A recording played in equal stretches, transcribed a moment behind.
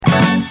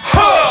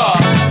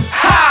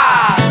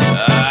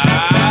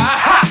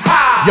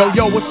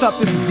Yo, what's up?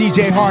 This is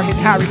DJ Hard Hit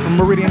Harry from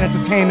Meridian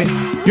Entertainment.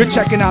 You're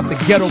checking out the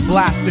Ghetto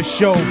Blaster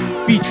Show,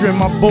 featuring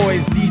my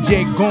boys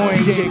DJ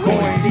Goin'.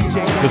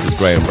 This is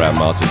Graham Brown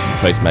Martin from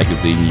Trace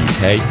Magazine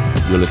UK.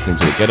 You're listening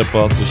to the Ghetto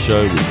Blaster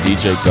Show with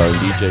DJ Goin'.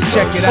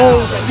 Check it out.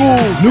 Old school,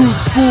 new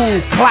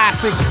school,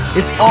 classics.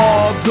 It's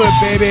all good,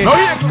 baby. Now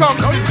here comes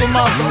the Disco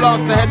Master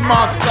Blaster,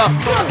 Headmaster.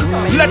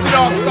 Let it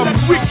off some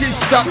wicked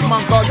shot,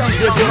 man, called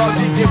DJ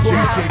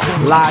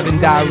Goin'. Live and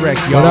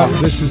direct, y'all. What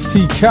up? This is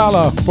T.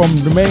 Calla from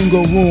the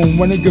Mango Room.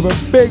 Want to give a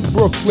big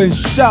Brooklyn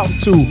shout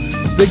to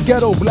the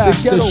Ghetto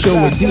Blaster Show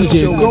with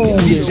DJ Goin'.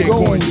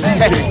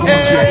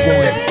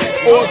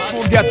 Old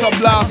school Ghetto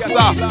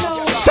Blaster.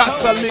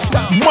 Shots are lit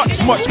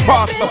much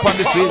faster on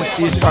this radio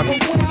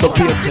station. So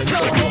pay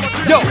attention.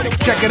 Yo,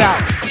 check it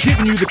out.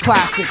 Giving you the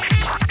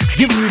classics,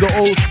 giving you the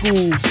old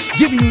school,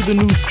 giving you the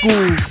new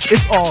school.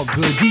 It's all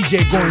good.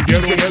 DJ Goin',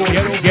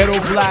 Ghetto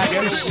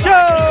Blaster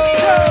Show.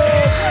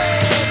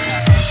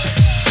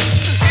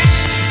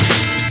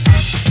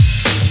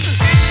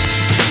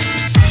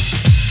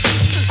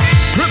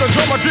 The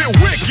drummer get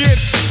wicked,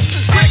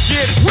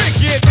 wicked,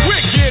 wicked,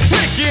 wicked,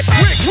 wicked,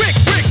 wicked,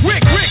 wicked,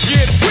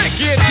 wicked, wicked,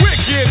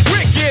 wicked,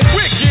 wicked,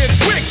 wicked,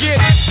 wicked.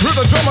 Hear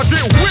the drummer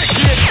get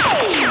wicked.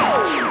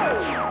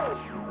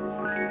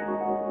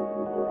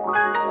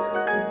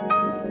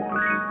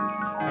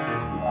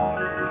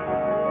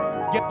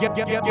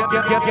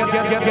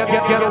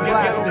 Ghetto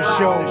Blaster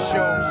Show.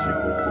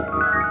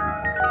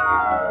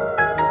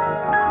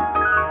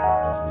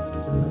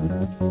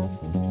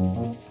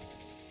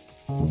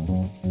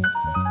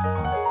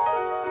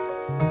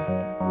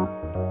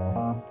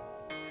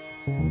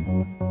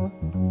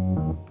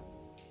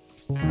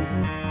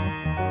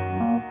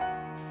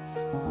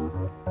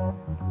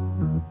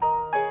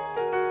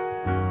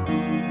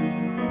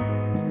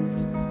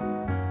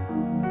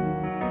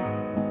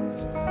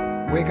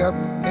 Wake up,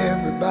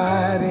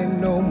 everybody,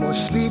 no more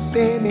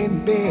sleeping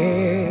in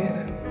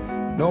bed.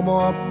 No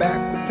more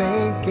backward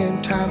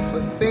thinking, time for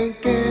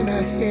thinking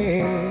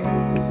ahead.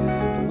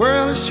 The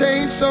world has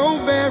changed so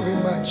very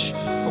much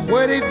from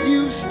what it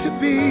used to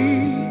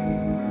be.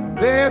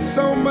 There's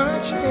so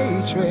much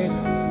hatred,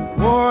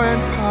 war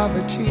and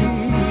poverty.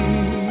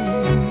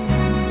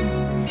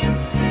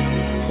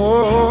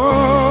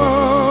 Oh,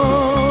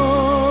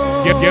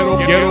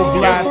 Ghetto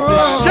Blaster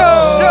Show.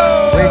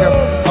 Wake up,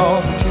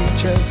 all the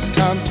teachers,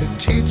 time to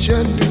teach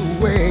a new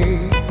way.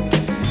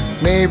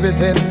 Maybe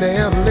then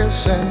they'll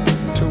listen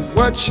to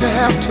what you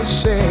have to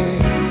say.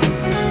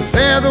 'Cause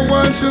they're the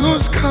ones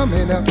who's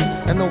coming up,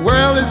 and the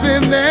world is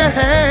in their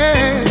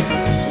hands.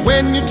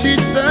 When you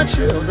teach the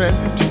children,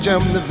 teach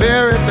them the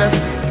very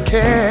best you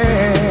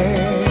can.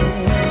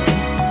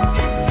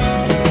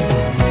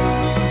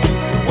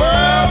 The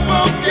world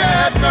won't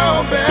get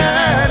no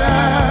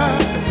better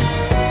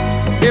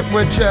if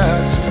we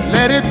just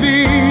let it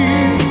be.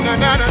 Na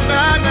na na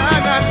na na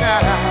na na.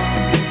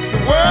 The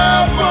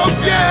world won't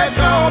get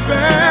no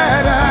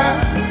better.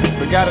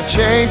 We gotta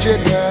change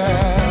it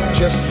now,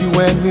 just you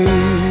and me.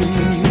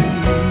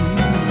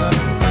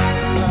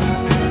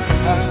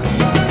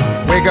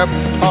 Wake up,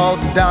 all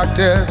the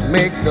doctors,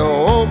 make the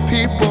old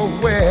people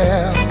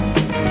well.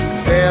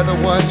 They're the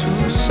ones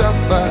who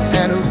suffer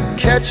and who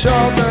catch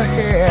all the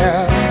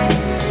hair.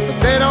 But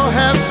they don't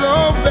have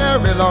so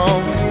very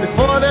long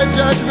before their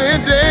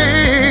judgment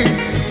day.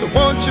 So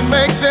won't you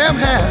make them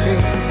happy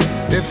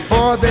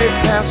before they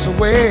pass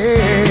away?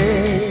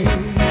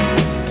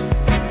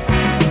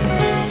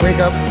 Wake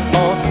up,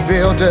 all the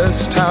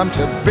builders, time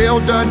to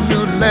build a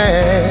new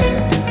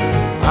land.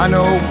 I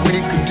know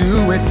we could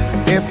do it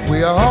if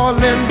we all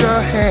lend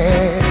a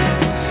hand.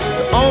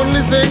 The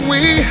only thing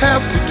we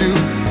have to do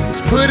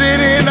is put it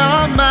in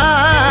our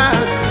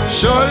minds.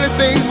 Surely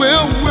things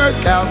will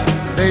work out.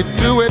 They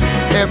do it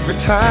every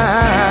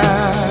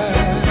time.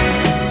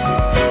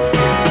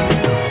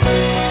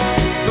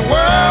 The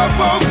world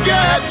won't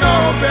get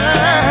no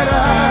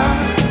better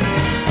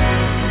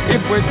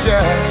if we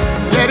just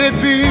let it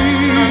be.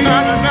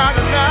 Na, na, na,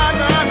 na,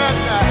 na, na,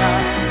 na.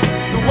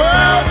 The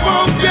world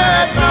won't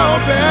get no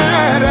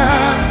better.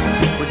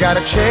 We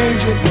gotta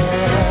change it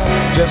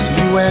now, just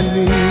you and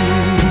me.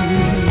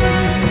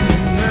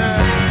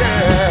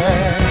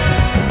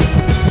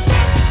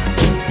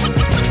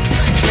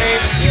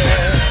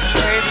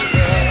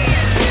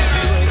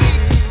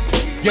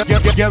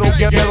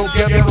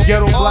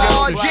 Ghetto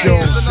Blaster Show.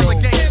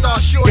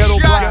 Ghetto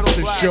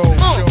Blaster Show.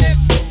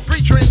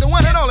 Featuring the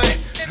one and only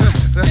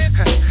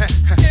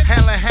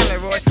Hanley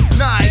Roy,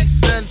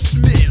 nice and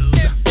smooth.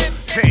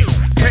 Hey,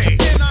 hey,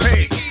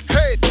 hey,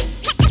 hey.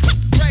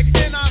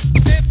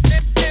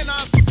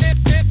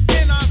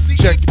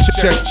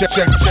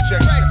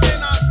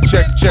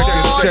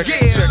 Check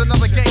it.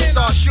 Another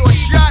Gangstar short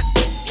shot.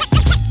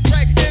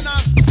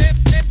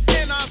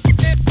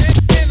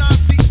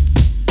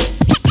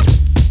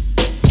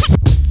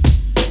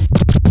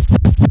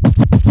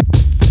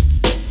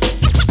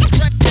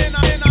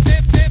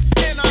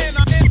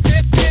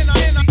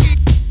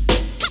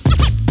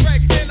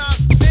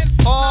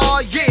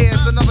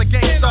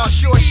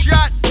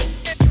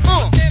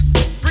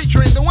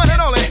 Featuring the one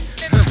and only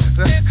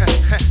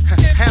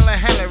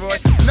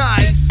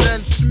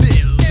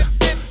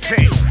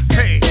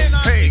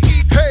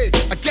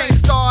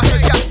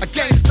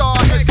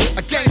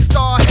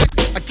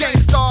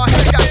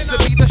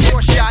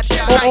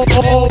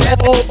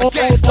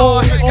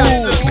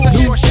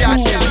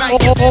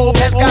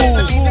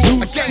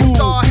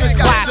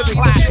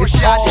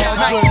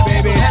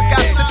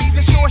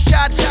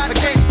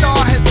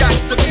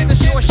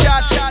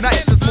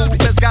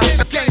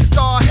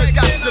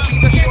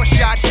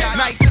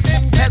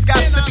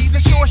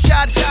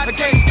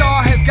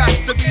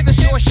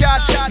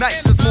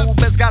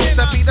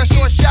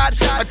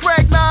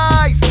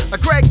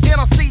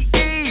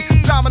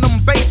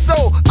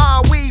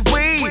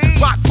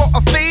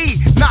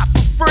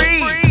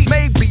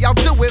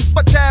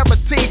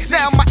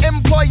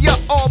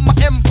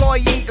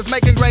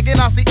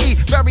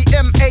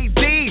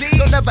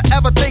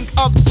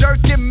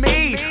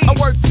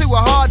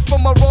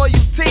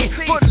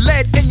Put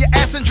lead in your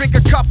ass and drink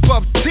a cup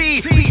of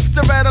tea. Peace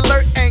to Red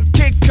Alert and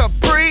Kid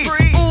Capri.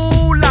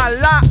 Ooh la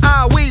la,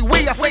 ah wee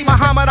wee. I say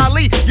Muhammad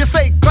Ali, you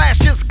say glass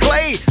just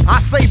clay. I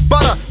say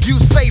butter, you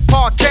say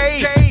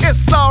parquet.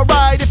 It's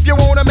alright if you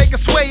wanna make a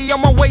sway.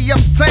 On my way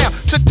uptown,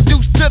 took the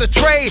deuce to the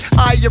trade.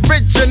 I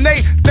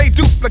originate, they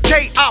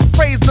duplicate. I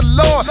praise the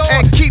Lord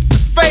and keep the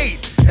faith.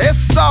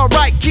 It's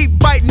alright, keep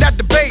biting that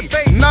debate.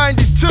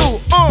 92,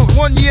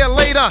 1 year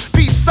later.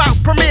 Peace out,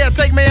 Premier,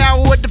 take me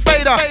out with the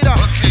fader.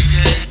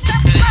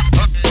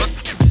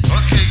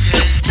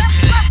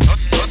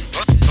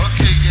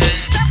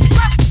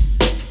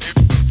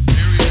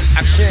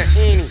 I chant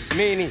eeny,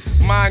 meeny,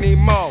 miny,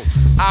 mo.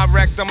 I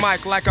wreck the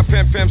mic like a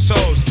pimp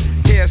shows.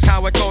 Here's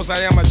how it goes, I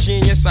am a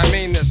genius, I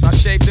mean this. I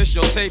shape this,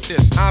 you'll tape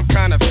this, I'm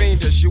kinda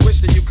fiendish. You wish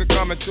that you could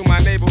come into my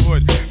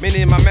neighborhood.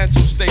 Meaning my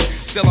mental state,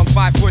 still I'm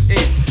 5'8".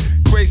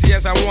 Crazy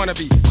as I wanna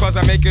be, cause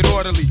I make it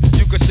orderly.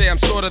 You could say I'm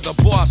sort of the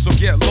boss, so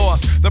get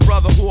lost. The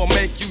brother who will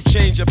make you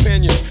change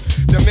opinions.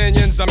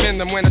 Dominions, I'm in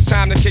them when it's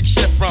time to kick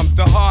shit from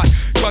the heart.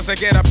 Cause I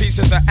get a piece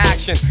of the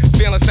action.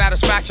 Feeling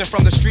satisfaction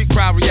from the street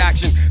crowd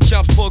reaction.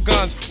 Chumps pull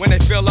guns when they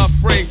feel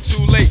afraid.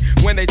 Too late,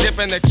 when they dip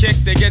in the kick,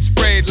 they get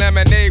sprayed.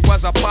 Lemonade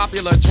was a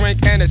popular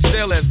drink and it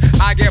still is.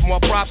 I get more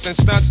props and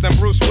stunts than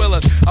Bruce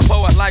Willis. A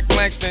poet like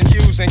Langston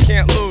Hughes and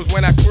can't lose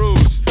when I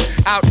cruise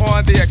out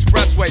on the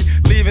expressway.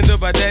 Leaving the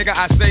bodega,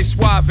 I say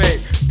suave.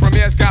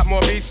 Premier's got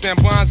more beats than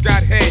Bonds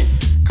got hate.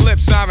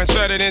 Clips are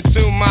inserted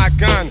into my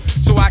gun,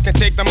 so I can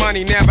take the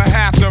money, never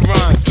have to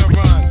run.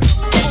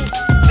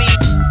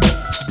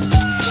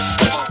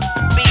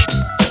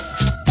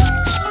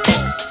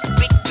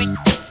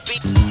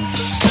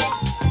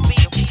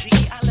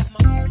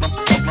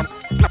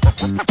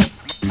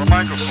 My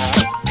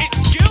microphone.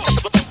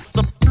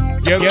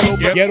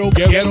 Ghetto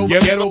Blaster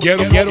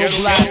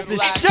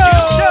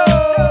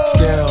Show.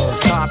 Skills,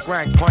 top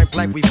rank, point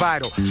blank, we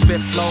vital. Spit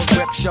flows,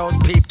 rip shows,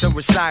 peep the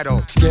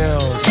recital.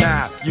 Skills,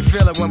 now you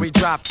feel it when we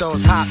drop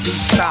those hot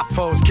beats, stop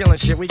foes, killing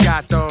shit. We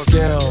got those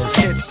skills.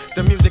 It's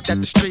the music that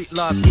the street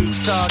loves. Each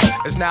thug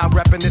is now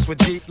repping this with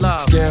deep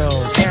love.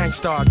 Skills,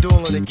 gangstar,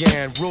 dueling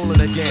again, ruling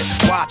again.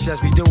 Watch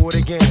as we do it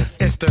again.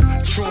 It's the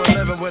true and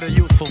living with a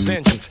youthful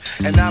vengeance.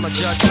 And I'm a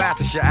judge,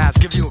 Mathis your ass,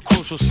 give you a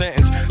crucial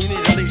sentence. You need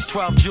at least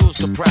 12 joules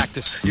to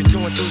practice. You're too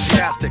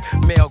enthusiastic,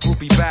 male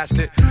groupie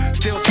bastard.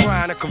 Still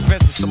trying to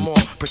convince us some more.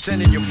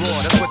 Pretending you're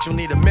raw, that's what you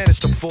need a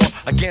minister for.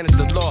 Again, it's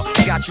the law,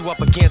 got you up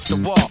against the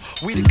wall.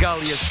 We the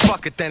gulliest,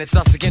 fuck it, then it's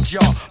us against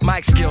y'all.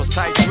 Mic skills,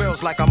 tight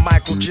drills like I'm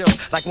Michael Jill.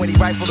 Like when he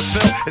rifle the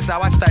bill, it's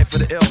how I stifle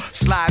the ill.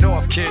 Slide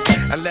off, kid,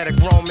 and let a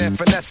grown man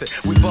finesse it.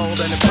 We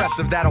bold and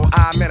impressive, that'll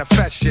I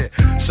manifest shit.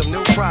 Some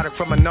new product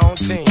from a known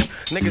team.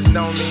 Niggas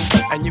know me,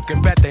 and you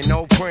can bet they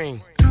know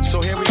Preem. So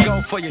here we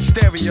go for your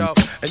stereo,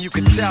 and you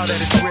can tell that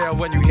it's real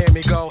when you hear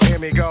me go, hear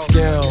me go.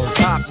 Skills,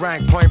 top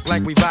rank, point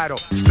blank, we vital.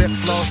 Spit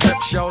flows, rip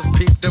shows,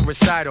 peep the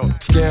recital.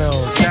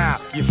 Skills, now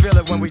you feel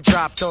it when we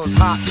drop those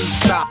hot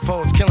beats, stop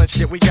foes, killing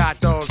shit. We got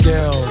those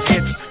skills.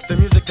 It's the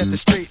music that the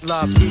street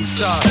loves. Each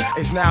star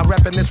is now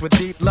repping this with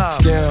deep love.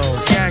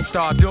 Skills,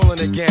 gangstar,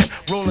 dueling again,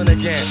 ruling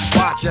again.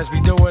 Watch as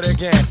we do it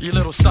again. You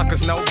little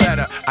suckers know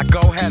better. I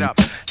go head up.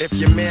 If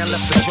your man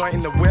left the joint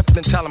in the whip,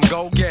 then tell him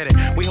go get it.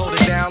 We hold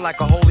it down like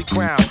a holy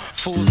crown.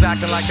 Fools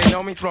acting like they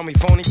know me, throw me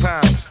phony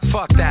pounds.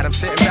 Fuck that, I'm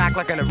sitting back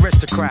like an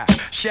aristocrat.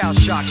 Shell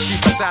shock,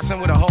 chief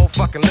assassin with a whole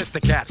fucking list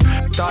of cats.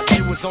 Thought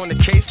you was on the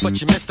case, but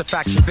you missed the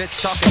fact. Your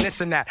bitch talking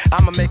this and that.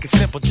 I'ma make it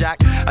simple,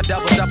 Jack. I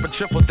doubled up and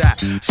tripled that.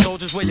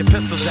 Soldiers, where your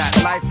pistols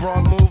at? Life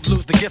wrong move,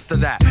 lose the gift of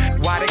that.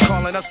 Why they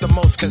calling us the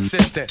most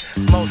consistent,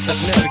 most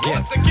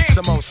significant,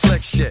 some old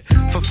slick shit.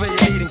 Fulfill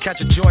your need and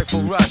catch a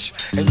joyful rush.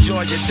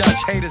 Enjoy your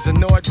Dutch, haters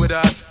annoyed with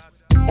us.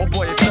 Oh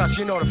boy, it's us,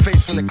 you know the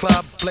face from the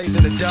club,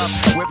 blazing the dub,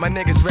 with my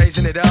niggas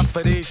raising it up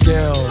for these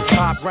skills.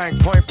 Top rank,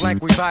 point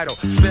blank, we vital.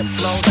 Spit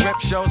flows, rip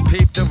shows,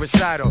 peep the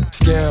recital.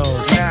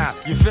 Skills, now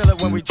you feel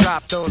it when we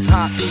drop those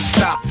hot beats,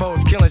 stop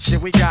foes, killing shit.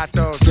 We got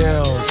those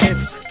skills.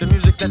 It's the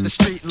music that the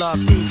street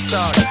loves. Each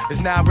thug is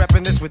now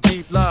repping this with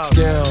deep love.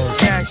 Skills,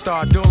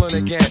 gangstar, dueling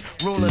again,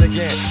 ruling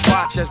again.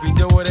 Watch as we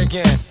do it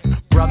again.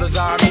 Brothers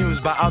are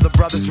amused by other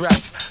brothers'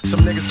 reps.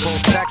 Some niggas pull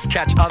texts,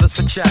 catch others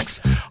for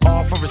checks.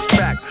 All for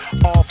respect,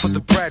 all for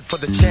the bread. For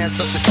the chance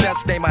of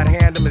success, they might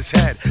hand him his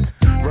head.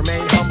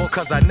 Remain humble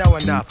cause I know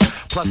enough.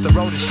 Plus the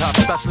road is tough,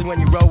 especially when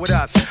you roll with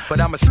us.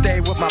 But I'ma stay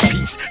with my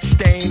peeps,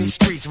 stay in these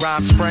streets.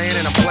 Rhyme spraying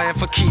and I'm playing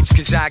for keeps,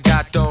 cause I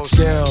got those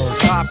skills.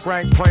 Top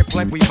rank, point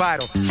blank, we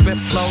vital. Spit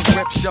flows,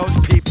 rip shows,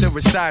 peep the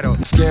recital.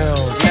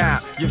 Skills, now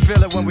you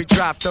feel it when we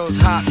drop those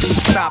hot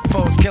beats, stop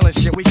foes, killing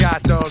shit. We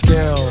got those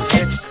skills.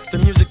 It's the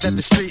music that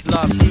the street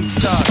loves. Each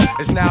thug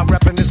is now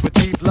repping this with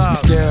deep love.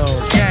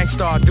 Skills,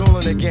 gangstar,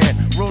 dueling again,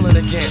 ruling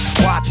again.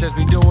 Watch as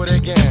we do it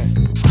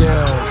again.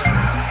 Skills.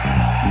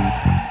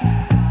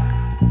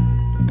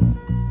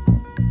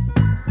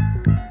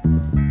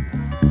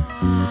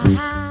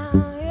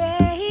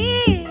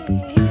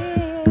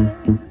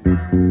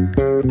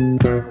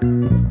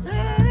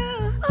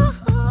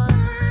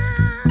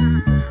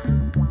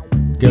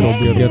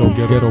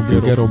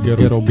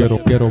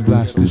 Ghetto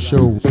Blaster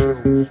Show.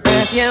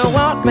 If you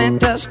want me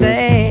to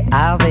stay,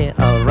 I'll be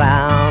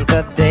around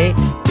today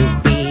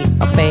to be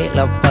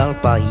available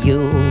for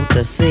you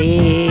to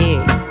see.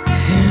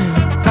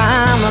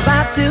 I'm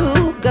about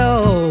to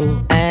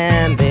go,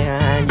 and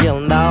then you'll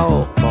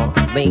know for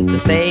me to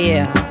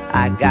stay,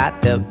 I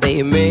got to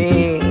be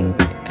me.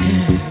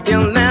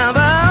 You'll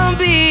never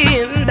be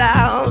in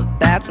doubt,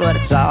 that's what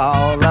it's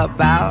all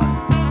about.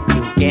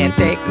 You can't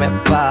take me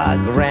for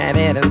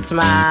granted and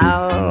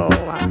smile.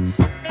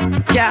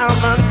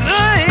 Count my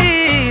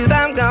days,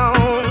 I'm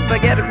gone.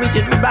 Forget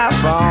reaching me by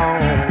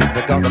phone,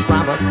 because I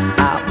promise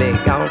I'll be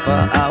gone for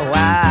a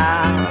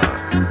while.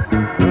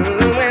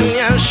 When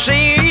you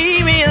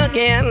see me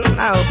again,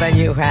 I hope that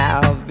you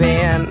have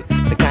been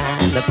the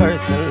kind of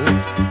person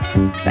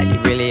that you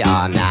really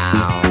are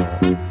now.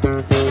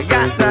 You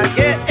got to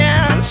get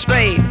in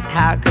straight.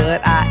 How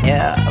could I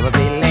ever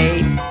be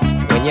late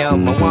when you're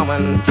my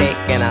woman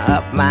taking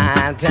up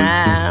my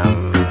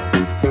time?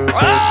 Oh,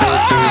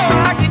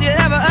 how could you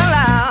ever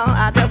allow?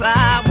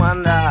 I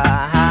wonder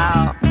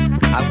how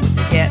would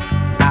you get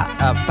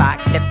out of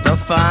pocket for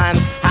fun?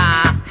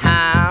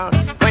 How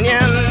when you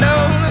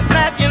know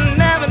that you're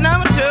never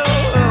number two,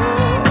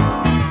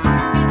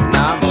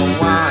 number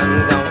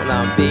one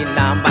gonna be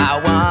number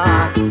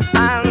one.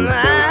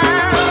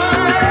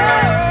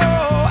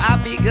 I'll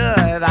be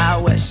good. I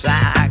wish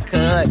I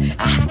could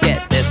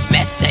get this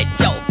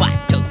message over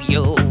to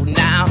you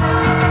now.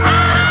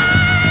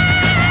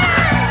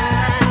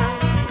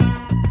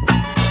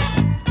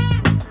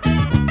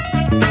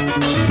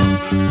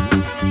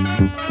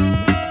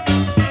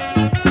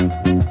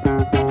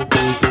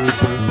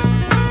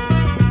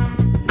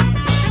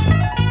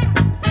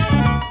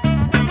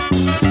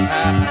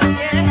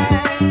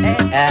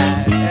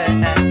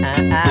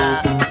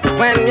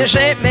 When you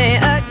shape me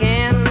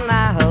again,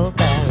 I hope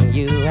that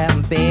you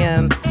have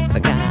been the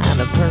kind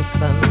of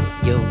person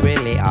you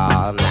really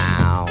are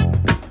now.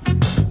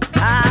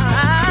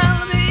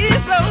 I'll be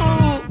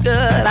so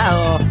good.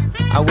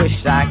 I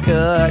wish I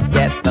could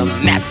get the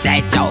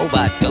message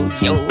over to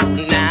you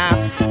now.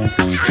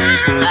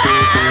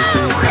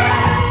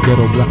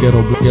 Ghetto Blaster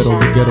Show.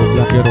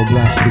 Ghetto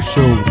Blaster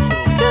Show.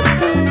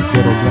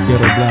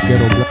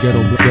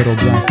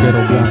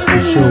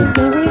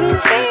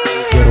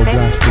 Ghetto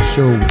Blaster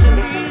Show.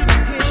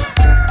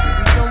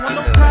 Don't want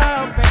no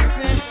crowd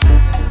vexing.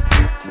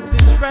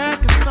 This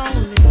record's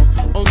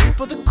only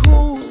for the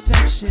cool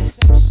section.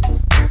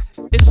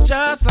 It's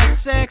just like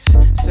sex,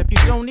 except you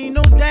don't need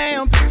no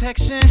damn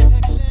protection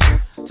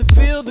to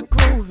feel the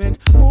groove and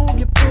move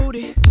your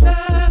booty.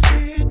 Let's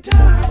get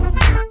down.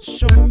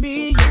 Show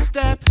me your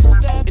step,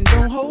 and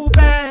don't hold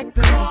back,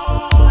 baby.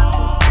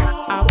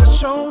 I will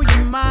show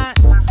you mine,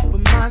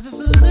 but mine is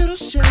a little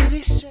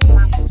shady.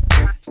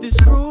 This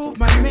groove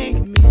might make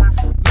me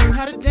learn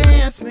how to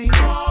dance, maybe. If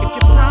you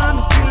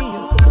promise me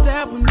you'll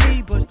step with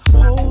me, but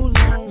hold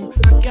on,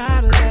 I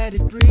gotta let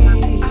it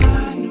breathe.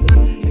 I know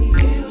it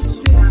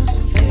feels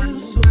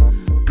so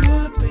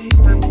good,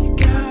 baby. You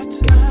got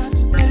to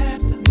let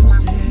the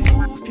music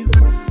move your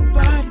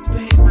body,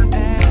 baby. I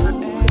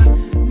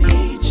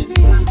need you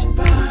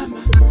by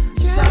my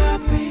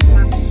side,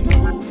 baby. Just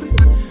moving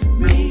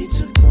me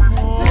to the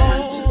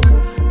left, to the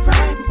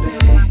right,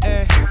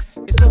 baby.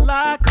 It's a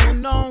lot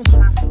going on,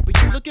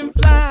 but you looking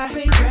fly,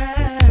 baby.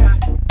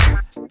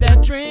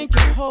 That drink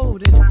you're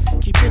holding,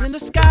 keep it in the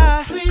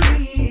sky,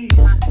 please.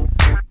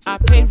 I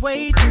paid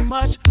way too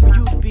much for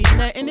you to be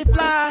letting it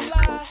fly.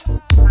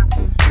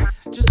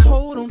 Just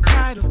hold on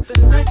tighter,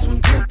 the next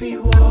one could be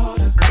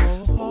water.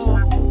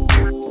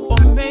 Or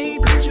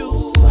maybe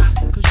juice,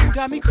 cause you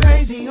got me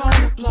crazy on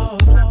the floor.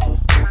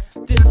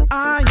 This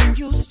I am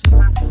used to,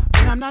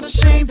 and I'm not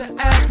ashamed to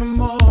ask for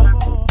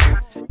more.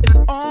 It's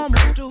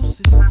almost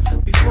deuces,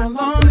 before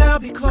long they'll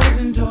be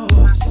closing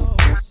doors.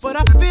 But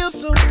I feel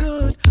so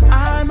good,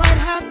 I might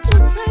have to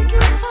take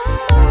you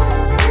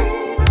home.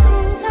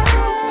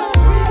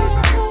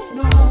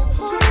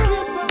 To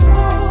get my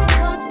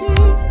heart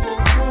deep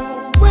and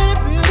soul. When it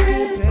feels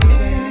good,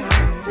 baby, it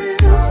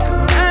feels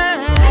good.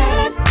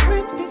 And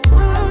when it's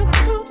time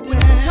to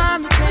dance, it's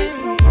time to take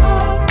from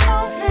all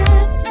our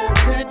hands and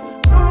let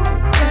go,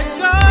 let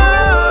go.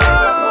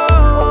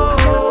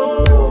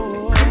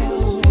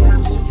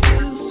 It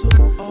feels so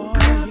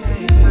good,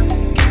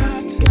 baby.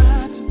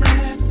 Got to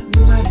let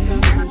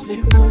the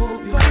music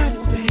move your body,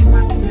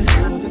 baby.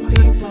 Know the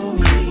people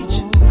need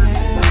you.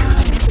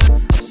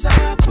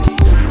 Side, baby,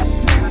 just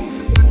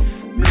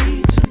move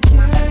me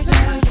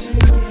together,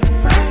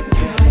 right,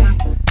 baby.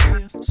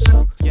 Feel so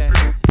good, I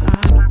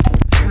know.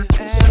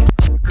 Feel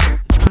so good, I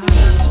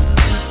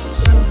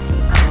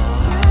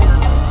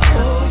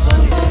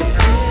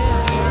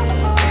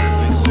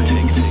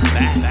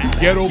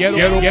know.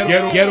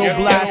 Ghetto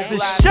Blaster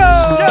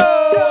Show.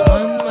 This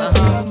one might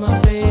be my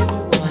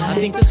favorite one. I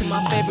think this is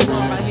my favorite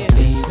one right here.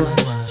 This one,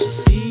 she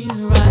sees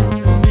right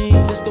from me.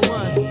 This the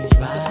one. It's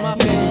my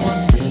favorite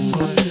one.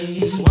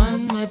 This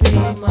one might be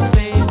my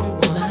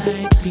favorite one.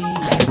 Might be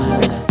my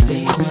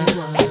favorite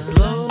one. Let's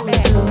blow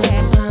into the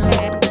sun.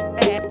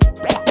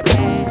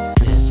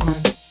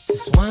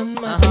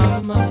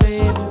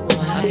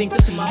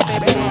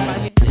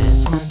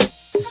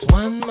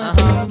 one might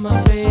be my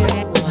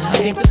favorite one. I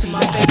think this is my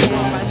favorite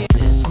one right here.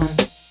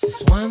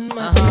 This one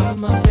might be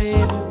my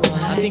favorite one.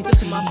 I think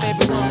this is my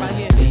favorite one right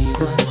here. This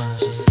one,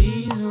 she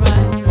sees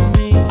right from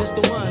me. This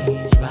the one,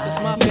 it's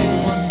my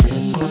favorite one.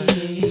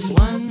 This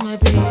one might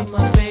be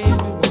my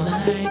favorite one.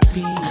 Might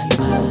be my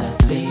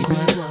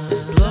favorite one.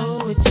 Let's blow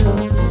it to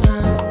the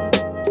sun.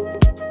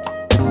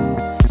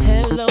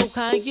 Hello,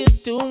 how you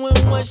doing?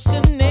 What's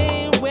your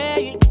name? Where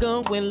you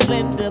going?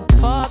 Linda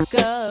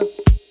Parker.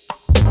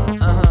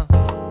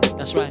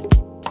 That's right.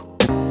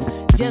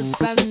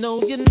 Yes, I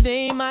know your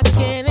name, I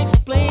can't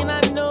explain. I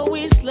know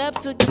we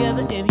slept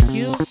together in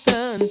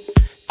Houston,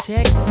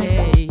 Texas.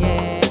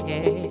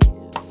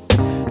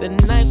 The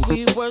night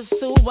we were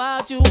so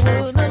wild, you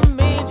would have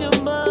made your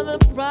mother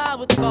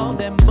proud with all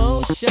that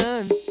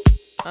motion.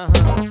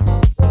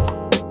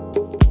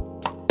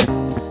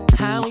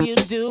 How you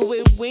do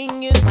it,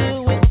 when you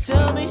do it,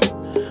 tell me.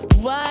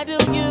 Why do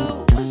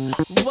you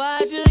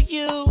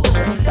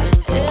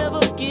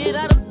ever get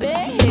out of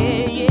bed?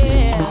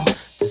 Yeah.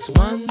 This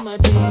one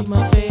might be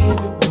my favorite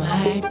one.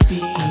 Might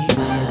be my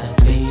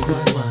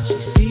favorite one. She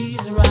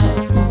sees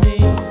right from me.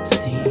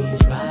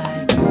 Sees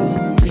right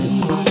through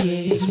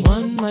me. This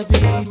one might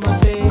be my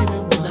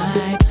favorite one.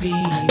 Might be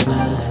my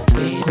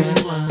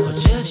favorite one. Or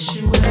just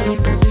you wait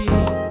and see.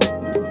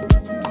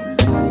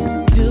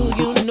 Do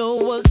you know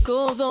what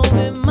goes on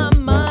in my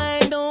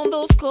mind on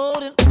those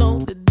cold and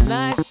lonely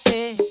nights?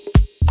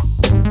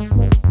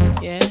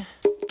 Yeah.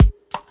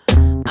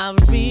 I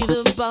read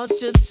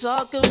about you,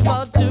 talk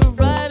about you,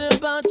 write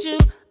about you.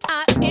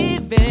 I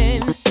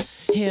even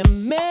hear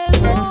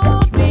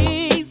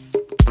melodies.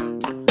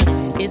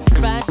 It's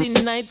Friday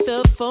night,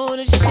 the phone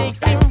is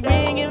shaking,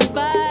 ringing,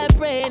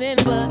 vibrating,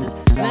 but it's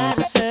not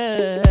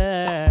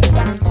her.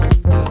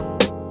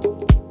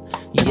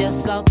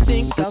 Yes, I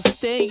think I'll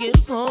stay at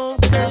home,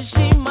 'cause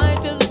she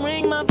might just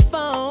ring my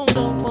phone.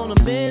 Don't wanna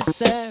miss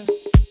her.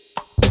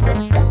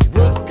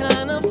 What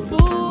kind of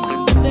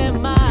fool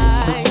am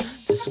I?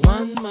 This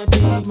one might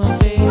be my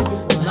favorite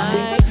one.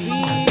 Might be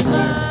my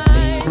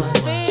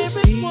favorite. She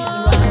sees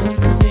right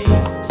from me.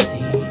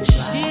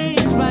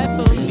 She's right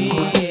for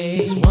me.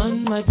 This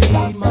one might be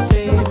my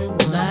favorite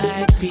one.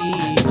 Might be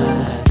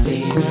my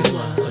favorite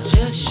one. Or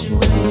just you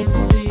wait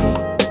and see.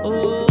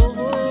 Oh,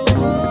 oh,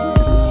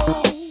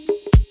 oh.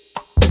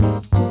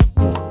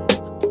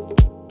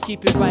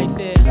 Keep it right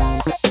there.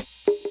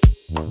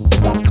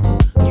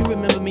 You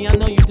remember me, I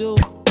know you do.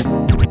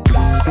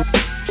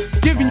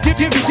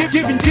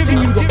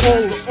 Giving you the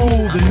old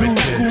school, the new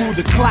school,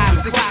 the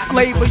classic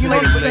flavor, you know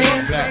what I'm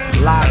saying?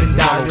 Live and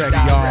direct,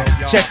 y'all.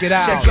 Check it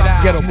out.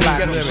 Ghetto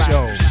Blast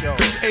Show.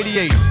 It's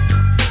 88.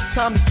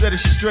 Time to set it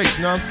straight,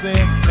 you know what I'm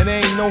saying? And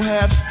there ain't no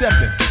half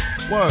stepping.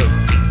 Word.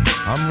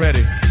 I'm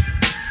ready.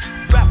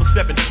 Rappers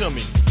stepping to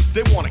me,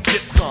 they wanna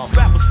get some.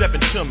 Rappers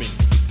stepping to me,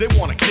 they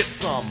wanna get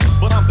some.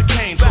 But I'm the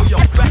Kane, so yo,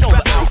 you know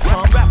the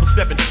outcome. Rappers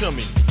stepping to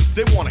me,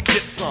 they wanna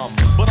get some.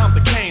 But I'm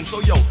the Kane,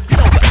 so yo, you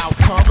know the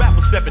outcome.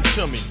 Rappers stepping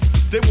to me,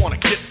 they wanna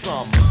get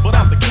some. But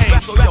I'm the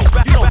Kane, so yo,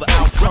 you know the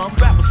outcome.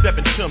 Rappers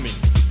stepping to me,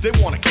 they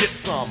wanna get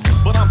some.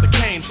 But I'm the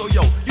Kane, so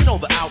yo, you know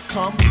the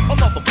outcome.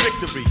 Another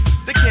victory,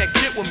 they can't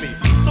get with me.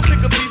 So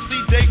pick a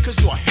BC date, 'cause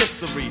you're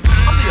history.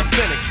 I'm the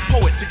authentic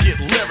poet to get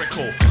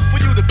lyrical. For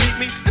you to beat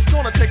me, it's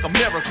gonna take a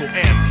miracle.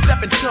 And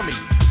stepping to me,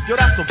 yo,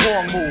 that's a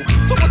wrong move.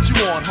 So what you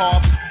on,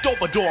 Hobbs?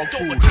 Dope or dog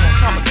food?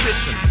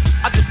 Competition,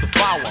 I just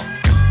devour.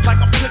 Like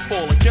a pit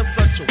bull against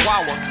a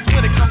chihuahua. 'Cause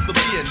when it comes to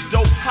being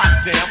dope,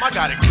 hot damn, I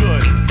got it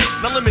good.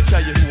 Now let me tell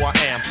you who I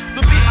am.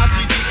 The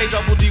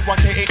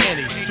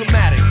B-I-G-D-A-D-D-Y-K-A-N-E.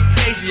 Dramatic,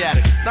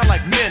 Asiatic, not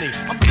like many.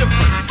 I'm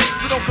different,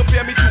 so don't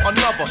compare me to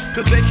another.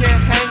 'Cause they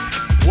can't hang,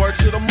 word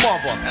to the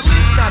mother. At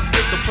least not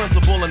with the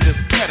principal in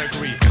this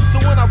pedigree. So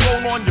when I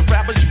roll on your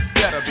rappers, you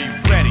better be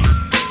ready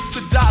to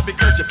die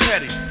because you're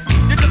petty.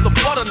 You're just a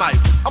butter knife,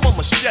 I'm a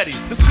machete.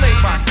 This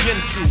made by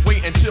Ginsu,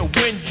 wait until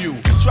when you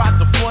try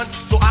to front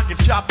so I can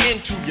chop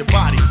into your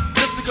body.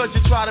 Just because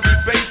you try to be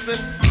basing,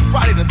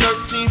 Friday the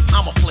 13th,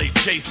 I'ma play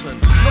Jason.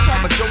 No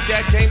type of joke,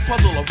 gag, game,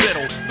 puzzle, or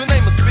riddle. The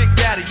name is Big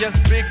Daddy, yes,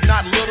 big,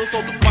 not little,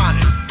 so define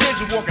it. Here's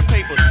your walking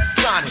papers,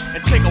 sign it,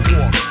 and take a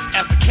walk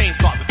as the Canes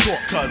start to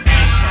talk, 'cause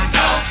ain't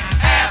no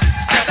half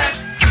stepping.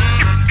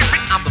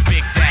 I'm the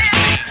Big Daddy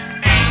Kane.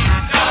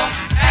 Ain't no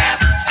half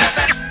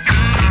stepping.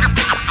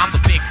 I'm the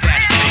Big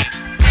Daddy Kane.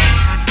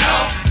 Ain't no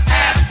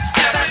half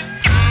stepping.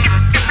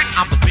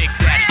 I'm the Big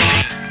Daddy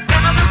Kane.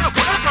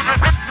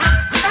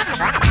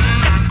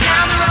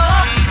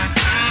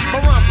 My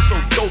rhymes are so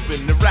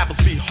doping, the rappers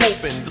be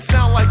hoping to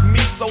sound like me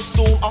so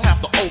soon. I'll have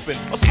to open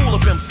a school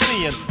of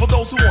MCing for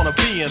those who wanna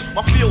be in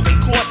my field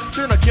in court.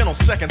 Then again, on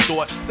second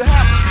thought, the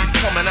half-C's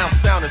coming out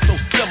sounding so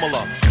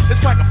similar. It's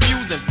quite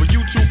confusing for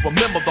you to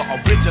remember the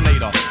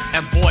originator.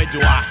 And boy,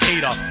 do I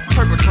hate her.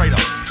 perpetrator.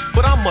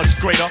 But I'm much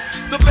greater.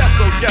 The best,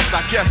 so yes, I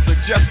guess,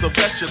 suggest the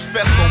best should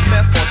fest, don't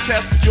mess or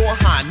test your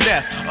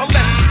highness.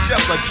 Unless you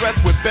just address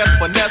with best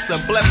finesse and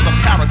bless the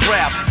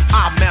paragraphs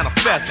I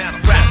manifest.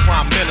 Rap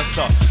prime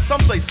minister, some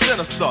say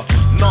sinister.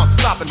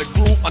 Non-stop in the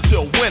groove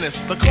until when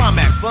it's the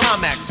climax.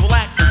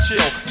 Relax and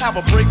chill.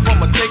 Have a break from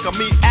a take of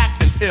me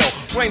acting ill.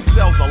 Brain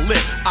cells are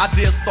lit,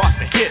 ideas start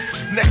to hit.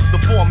 Next, the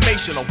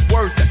formation of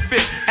words that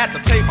fit. At the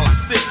table I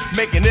sit,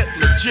 making it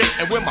legit.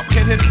 And when my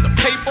pen hits the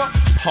paper,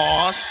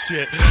 oh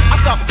shit,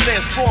 I stop and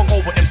stand strong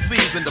over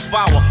MCs and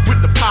devour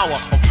with the power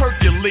of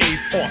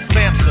Hercules or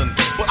Samson.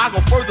 But I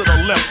go further to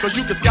left, cause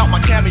you can scout my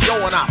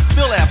cameo and I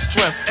still have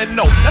strength. And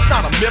no, that's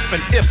not a myth,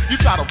 and if you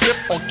try to rip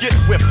or get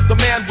whipped, the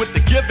man with the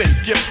given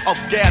gift of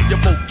gab, your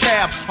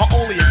vocab, I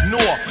only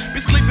ignore. Be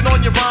sleeping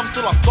on your rhymes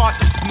till I start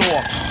to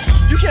snore.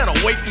 You can't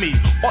awake me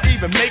or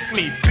even make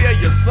me fear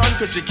your son,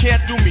 cause you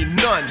can't do me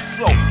none.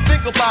 So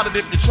think about it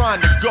if you're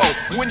trying to go.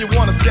 When you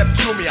wanna step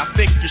to me, I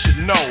think you should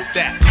know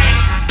that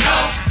ain't no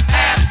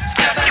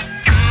half-stepping.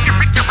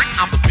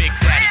 I'm the big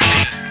daddy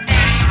king.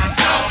 Ain't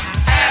no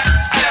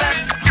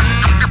half-stepping.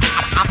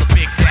 I'm the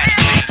big daddy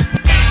king.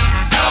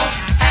 Ain't no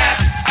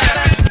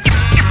half-stepping.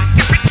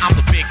 I'm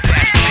the big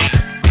daddy king.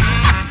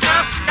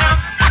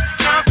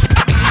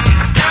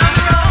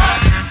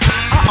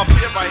 I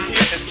appear right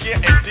here and scare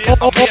and deal.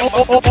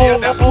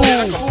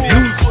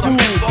 New school,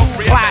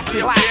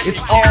 classics,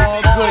 it's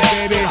all good,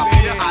 baby.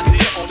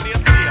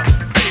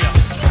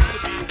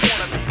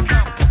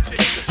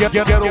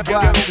 Ghetto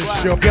Blaster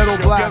Show, Ghetto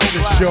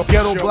Blaster Show,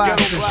 Ghetto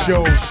Blaster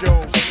Show,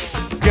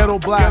 Ghetto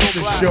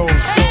Blaster Show.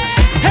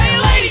 Hey,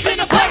 ladies in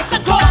the place,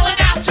 I'm calling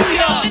out to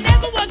ya. There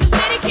never was a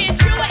city kid,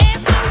 truer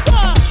and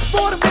super.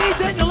 More to me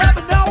than you'll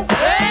ever know.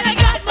 And I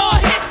got more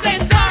hits than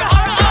Sarah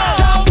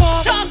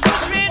Harlow. Tom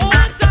Cushman,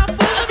 one-time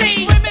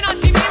foolery. Women on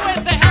TV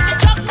with the helmet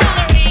Chuck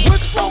Woolery.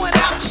 Words flowing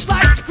out just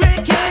like the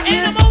Grand Canyon.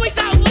 And I'm always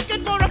out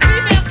looking for a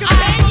female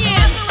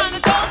companion. I'm around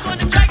the doors,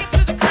 wanna drag it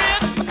to the crib.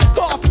 Took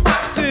off my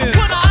sin.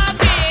 Put on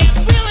big.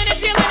 Wheeling and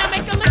dealing, I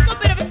make a little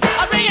bit of a speed.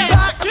 I bring it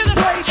back to the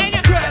place. And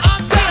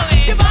I'm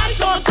feeling. Your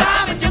body's on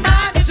time and your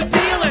mind is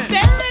appealing.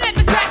 Staring at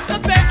the cracks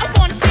up there up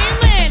on the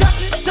ceiling.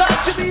 Such and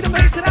such to be the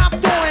bass that I'm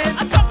doing.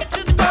 I'm talking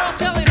to the girl,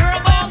 telling her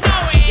about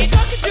knowing. She's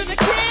talking to the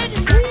kid,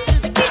 to the kid, to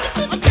the kid.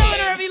 I'm telling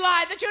her every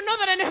lie that you know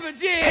that I never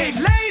did. Hey,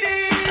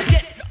 ladies,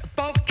 get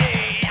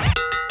funky.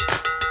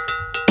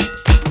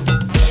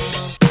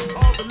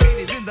 All the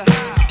ladies in the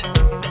house.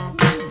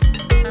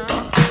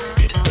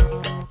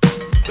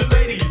 The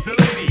ladies.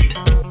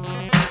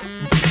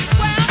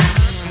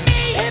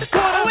 In the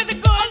corner with the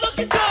girl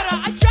looking daughter,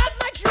 I dropped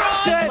my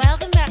drawers.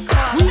 Welcome back,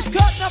 car. Who's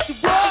cutting up the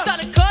rug? She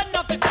started cutting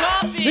up the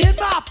coffee in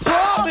my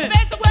apartment. The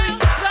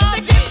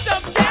gift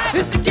of gab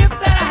is the gift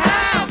that I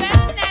have.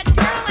 And that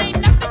girl ain't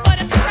nothing but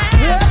a crab.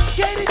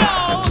 Educated,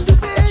 no,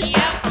 stupid.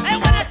 Yeah, and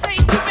when I say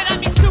stupid, I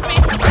mean stupid.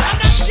 I'm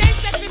not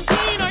James at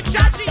 15 or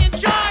Chachi in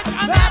charge.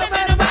 I'm out of it.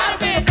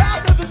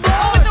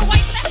 With the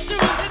white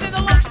tattoos and then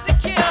the looks to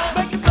kill.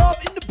 Making love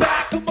in the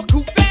back of my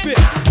coupe fit.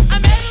 I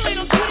met a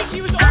little cutie,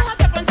 she was all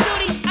hopped up on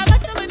Sooty. I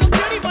liked the little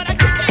cutie, but I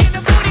kicked her in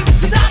the booty.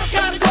 Cause I don't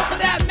gotta go for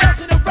that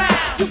messing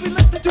around. You be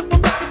listening to my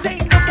record,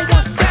 take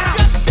 #1 sound.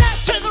 Just step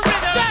to the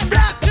rhythm,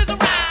 step to the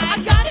rhyme. I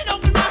got an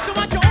open mouth, so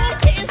want you all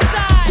get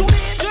inside. Tune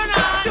in, turn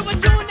on to a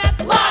tune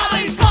that's live.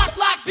 Ladies flock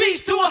like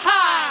bees to a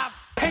hive.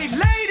 Hey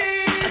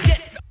ladies,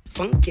 get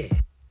funky.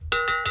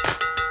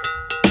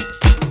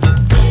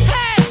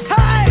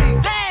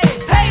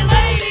 Hey,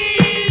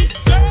 ladies.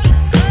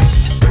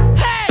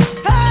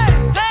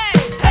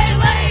 Hey,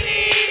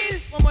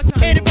 ladies. One more time.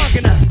 Hey, the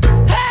bunker now.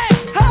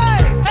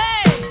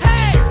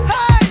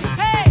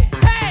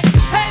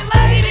 Hey,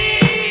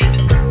 ladies.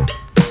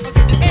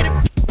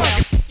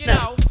 You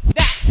know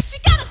that she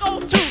gotta go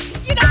too.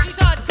 You know she's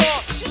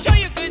hardcore. She'll show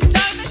you a good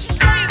time, then she'll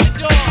show you the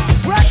door.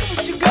 Rockin'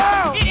 with your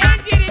girl. It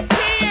ended in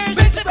tears.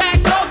 Bitch, a back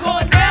door, go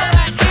and nail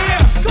that ear.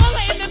 Call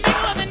her in the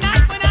middle of the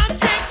night when I'm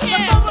drinking.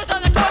 My phone was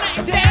on the corner,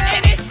 it's dead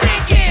and it's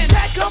stinking.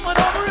 Said coming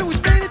over, it was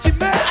me that you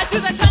missed. I do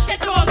the touch that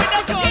door,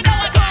 window doors, you know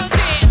I can't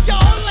sit. Your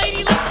old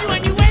lady left you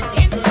and you went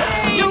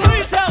insane. You blew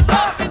yourself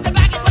up in the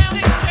back of the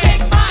 6 string.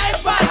 Take my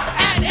advice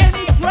at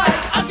any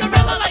price. A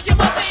gorilla like your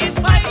mother is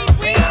mighty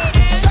weak.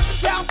 Sucking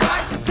down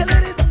pipes until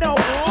it didn't know.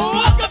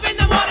 Woke up in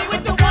the morning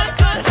with the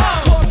 1-ton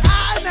hose. Cause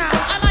I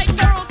announced I like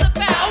girls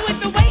about with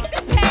the weight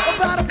that pays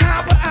about a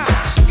pound per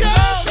ounce.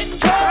 Girls in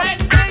red,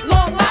 big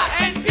long locks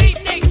and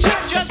beatnik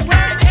chicks just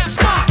wearing their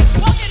smocks.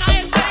 Walking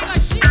high and mighty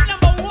like she's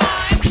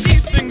 #1. She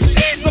thinks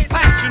she's the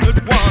passionate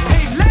one.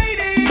 Hey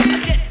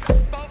ladies,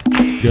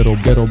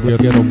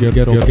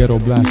 Ghetto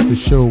Blaster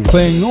Show,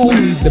 playing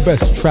only the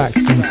best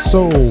tracks in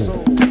soul,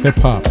 hip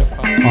hop,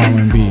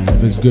 R&B.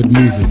 If it's good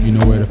music, you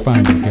know where to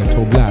find it.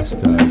 Ghetto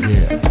Blaster,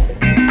 yeah.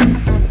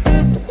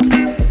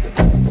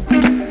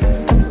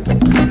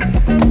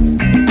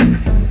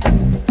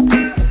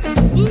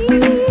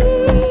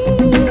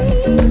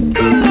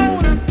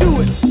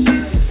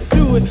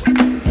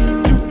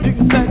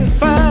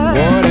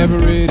 Whatever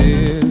it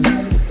is,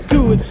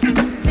 do it.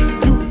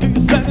 Do you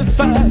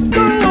satisfied?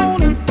 Go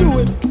on and do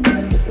it.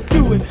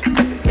 Do it.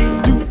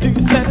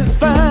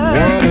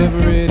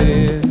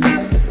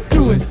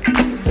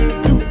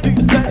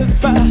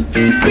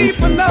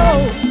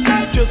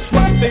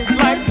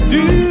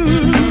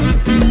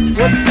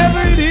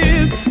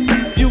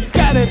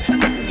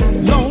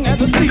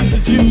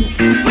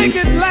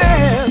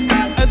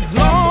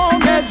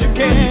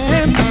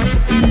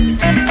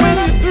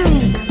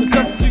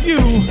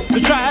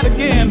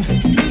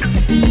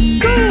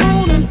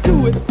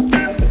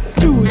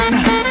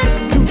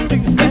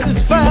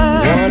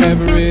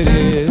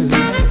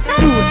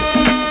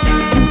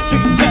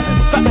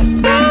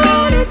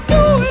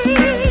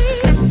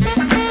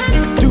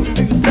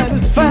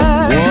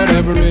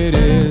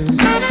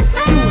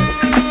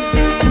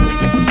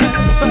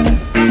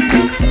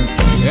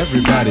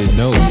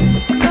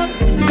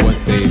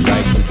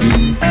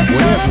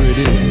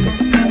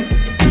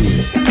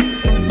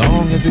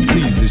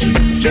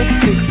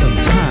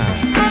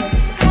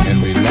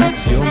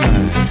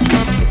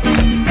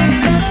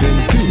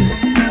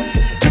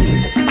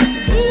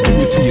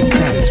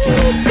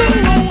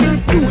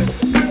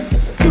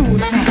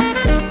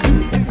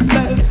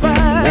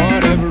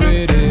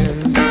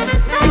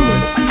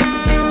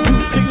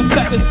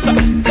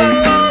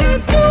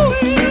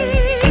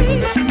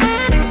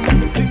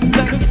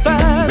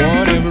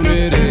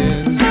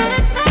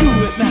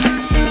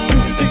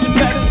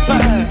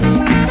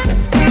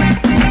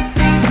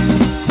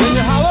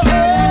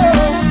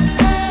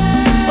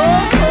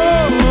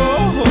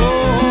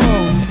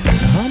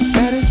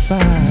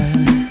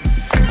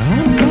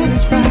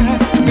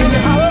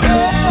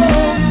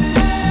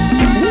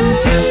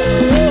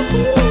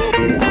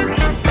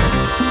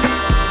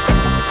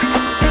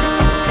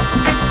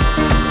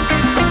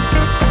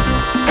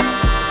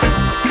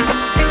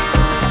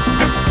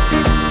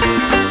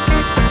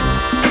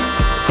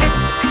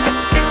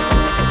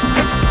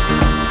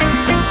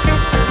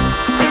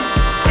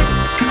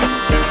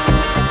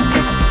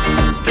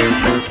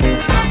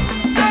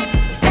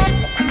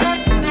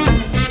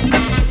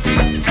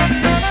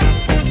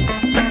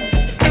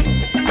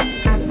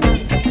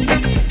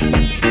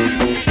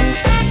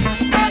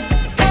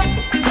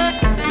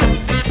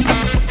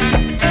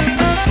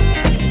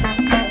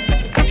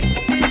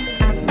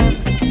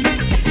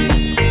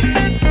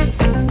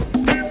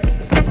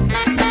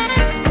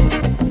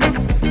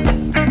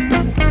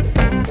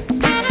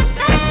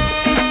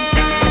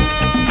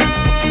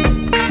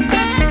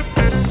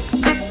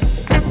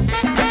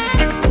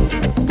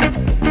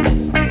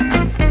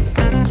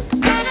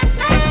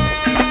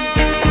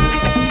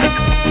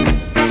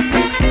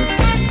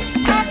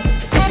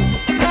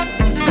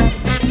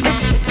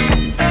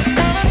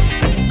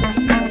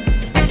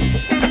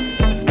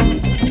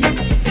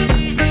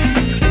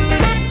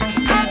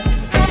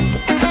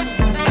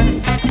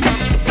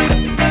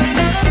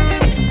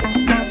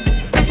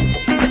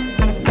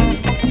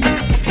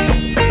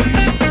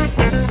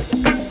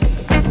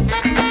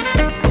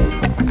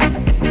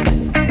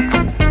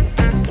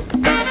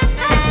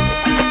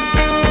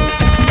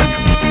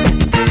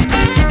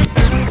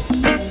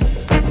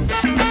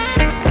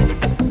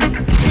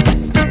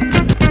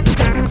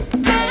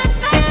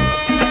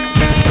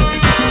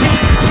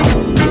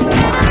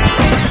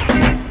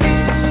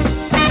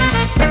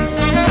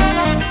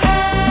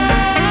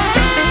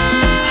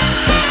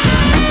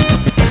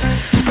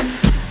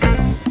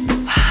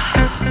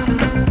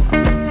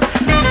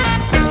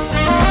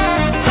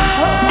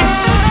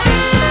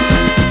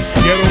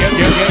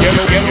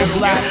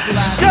 Blaster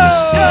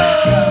Show.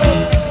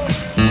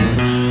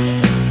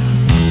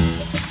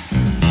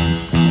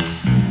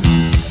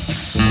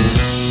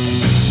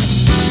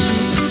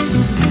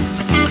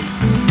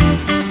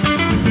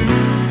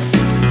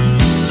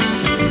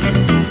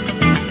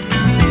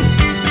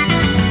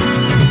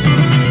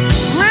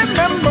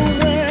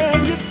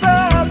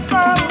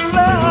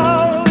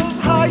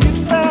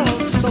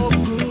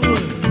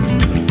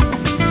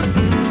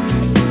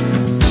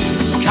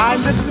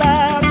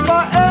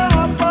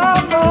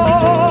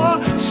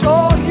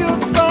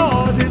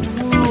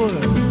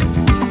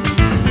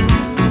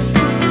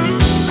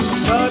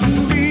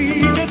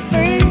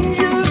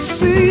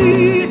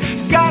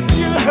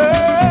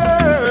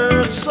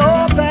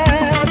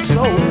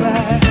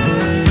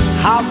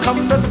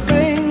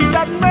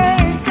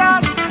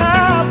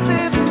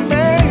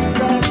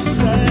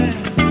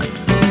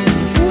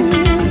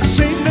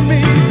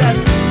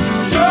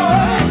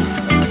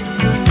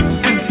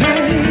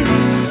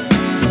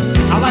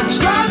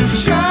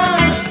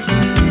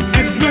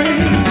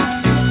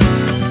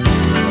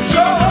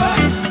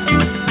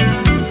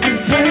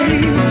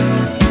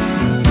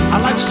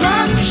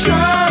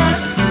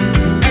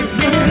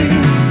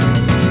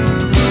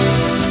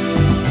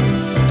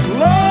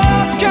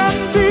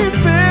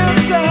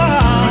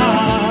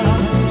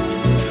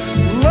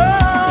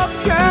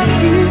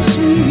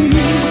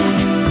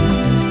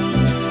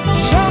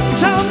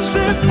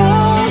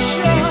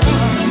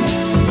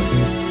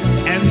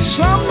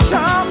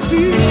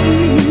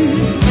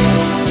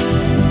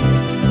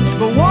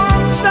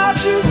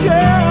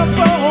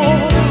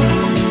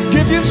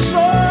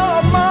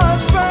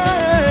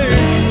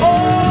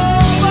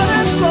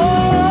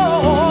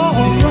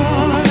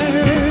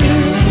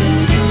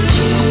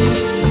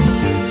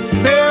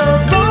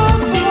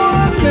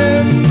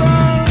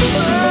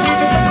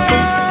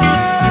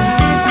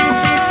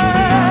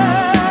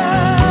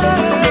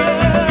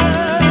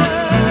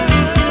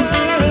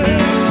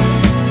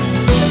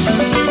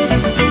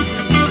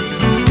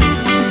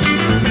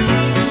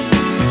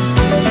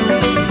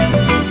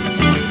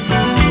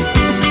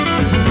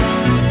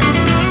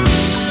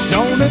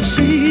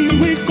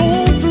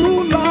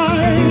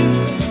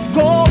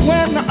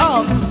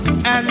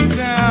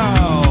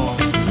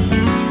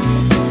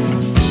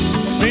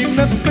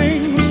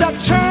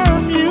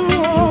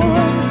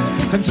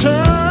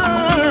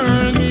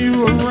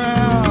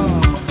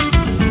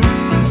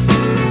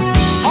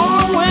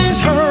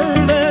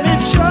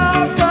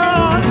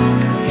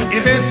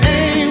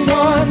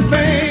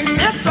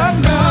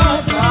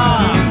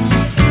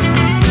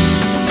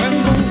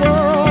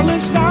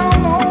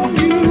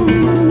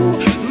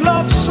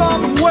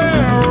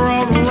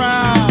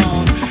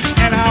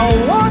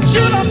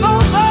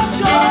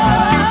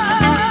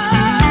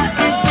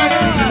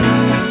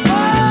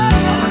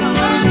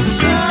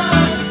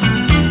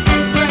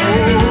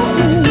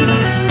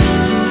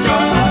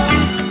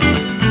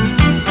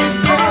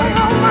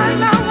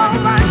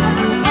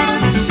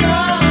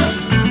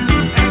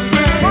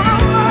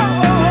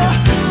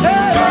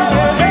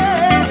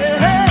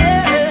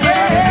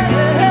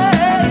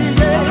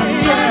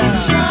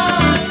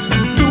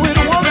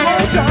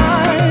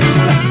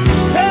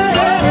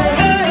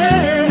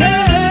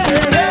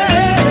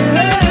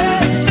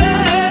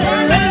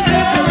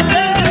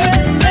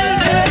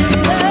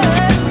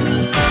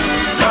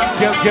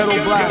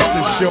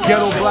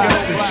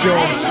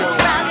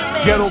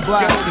 Ghetto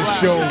Blaster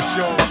Show.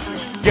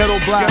 Ghetto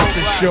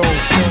Blaster Show.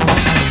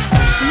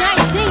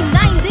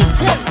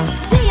 1992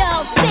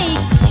 DLC.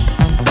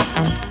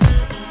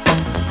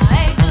 I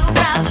ain't too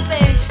proud to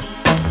be.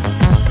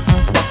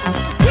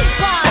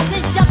 T-Bars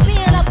is your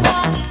piano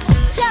boss.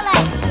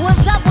 Shellac,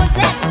 what's up with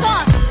that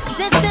sauce?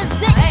 This is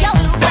it, yo.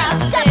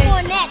 Step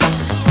on that.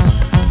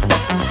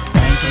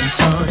 Thinking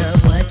short of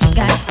what you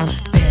got.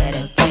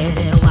 Better get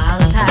it while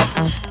it's hot.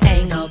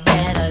 Ain't no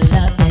better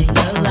love than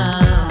your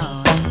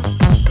own.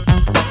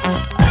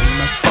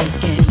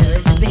 Unmistaken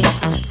urge to be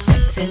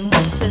sexing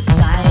with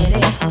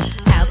society.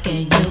 How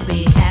can you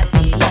be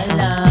happy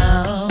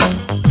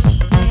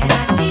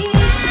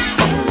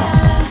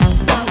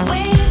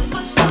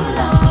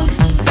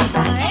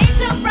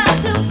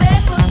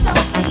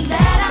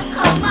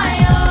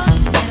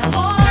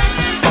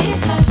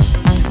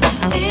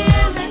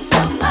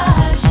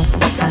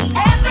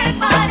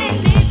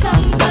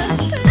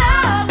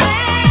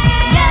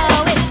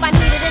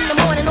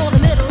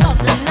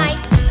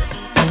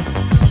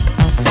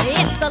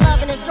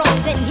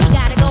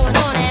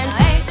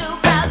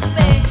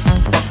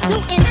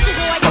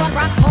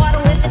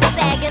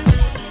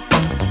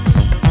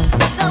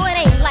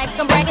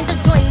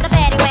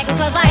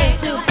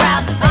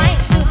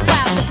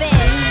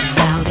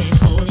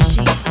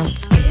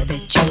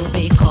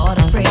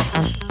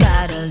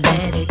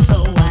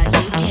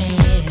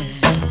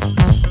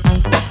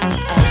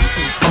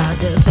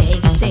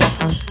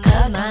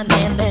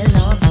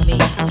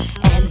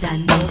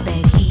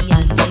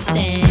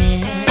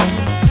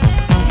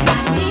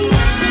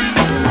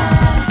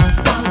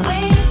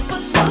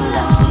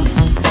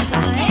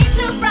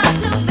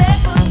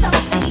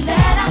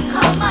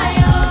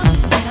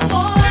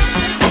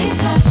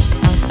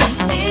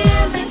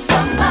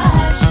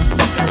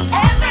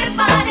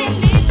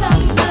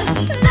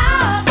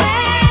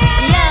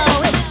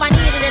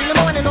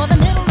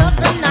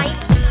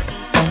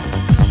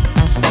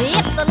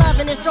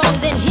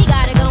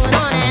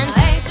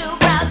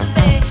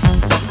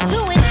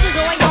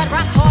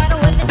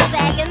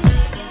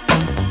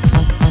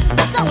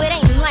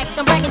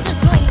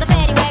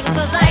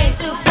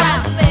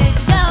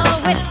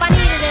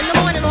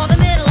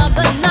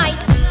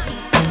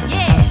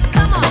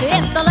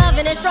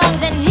is strong,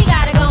 then he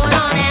got it going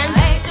on. And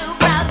I ain't too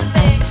proud to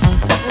be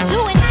 2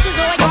 inches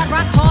or a yard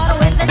rock harder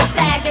if it's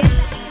sagging.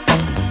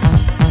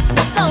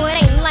 So it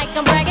ain't like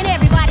I'm bragging.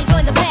 Everybody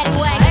join the paddy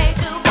wagon. I ain't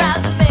too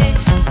proud to be.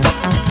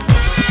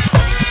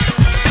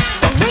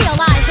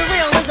 Realize the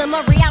realism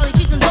of reality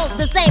treats us both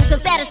the same.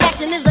 Cause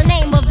satisfaction is the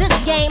name of this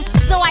game.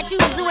 So I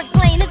choose to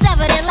explain. It's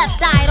evident left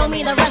eye don't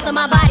mean the rest of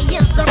my body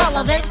is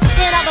irrelevant.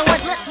 In other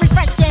words, let's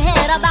refresh your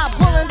head about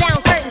pulling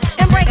down curtains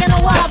and breaking the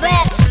wall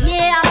bed.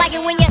 Yeah, I like it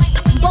when you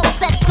both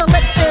sets the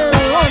lips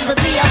on the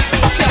DLC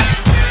tip.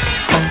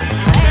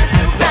 I ain't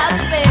too proud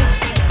to be,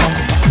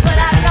 but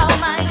I got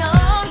my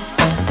own,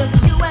 just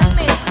you and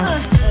me.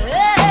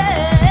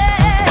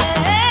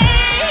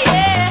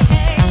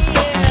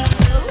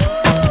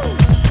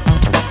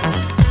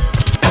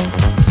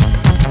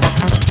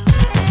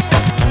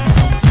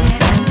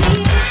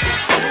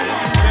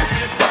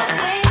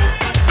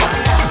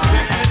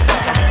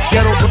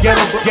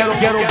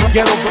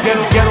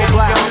 Ghetto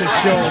Blaster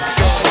Show.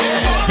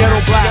 Ghetto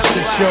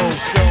Blaster Show.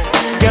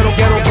 Ghetto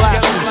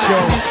Blaster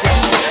Show.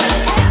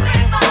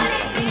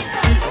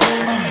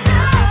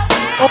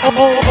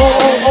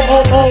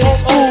 Old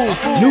school,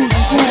 new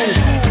school,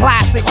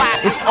 classics.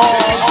 It's all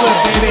good,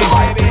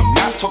 baby.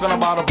 Not talking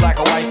about a black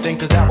or white thing,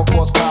 cause that will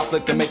cause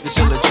conflict and make this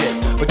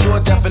illegit. But your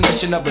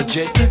definition of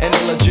legit and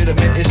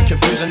illegitimate is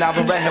confusing. Now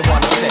the redhead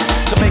wanna say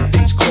to make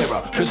things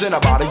clearer, cause in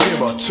about a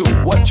year or two,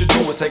 what you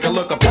do is take a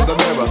look up in the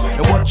mirror,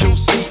 and what you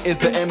see is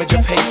the image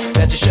of hate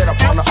that you shed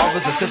upon the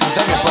others, the sisters,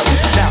 and your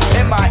brothers. Now,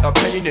 in my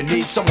opinion, you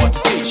need someone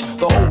to teach.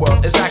 The whole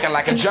world is acting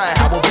like a giant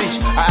Howard Beach.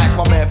 I asked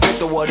my man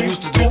Victor what he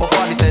used to do for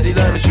fun. He said he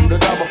learned to shoot a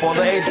gun before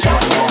the age of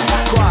 21.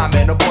 Crime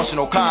and abortion,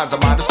 all kinds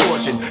of mind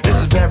distortion. This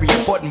is very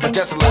important, but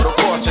just a little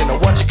caution.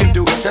 And what you can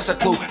do, that's a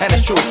clue, and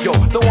it's true. Yo,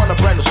 don't want a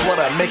brand new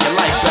sweater and make your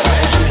life better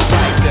and do the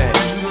right thing.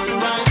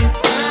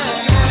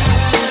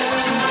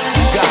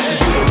 You got to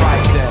do the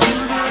right thing.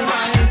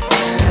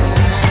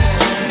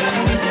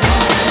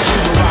 Do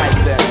the right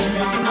thing.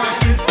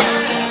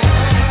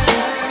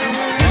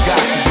 You got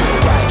to do the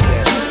right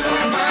thing.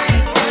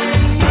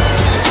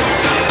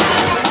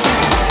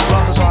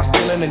 Brothers are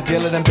stealing and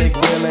dealing and big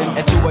wheeling,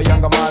 and to a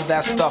younger mind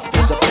that stuff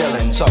is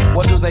appealing. So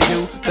what do?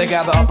 They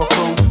gather up a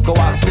crew, go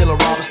out and steal a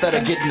rob instead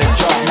of getting a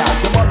job. Now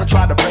your mother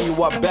tried to bring you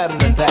up better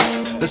than that.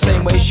 The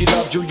same way she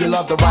loved you, you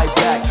loved her right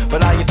back.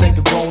 But now you think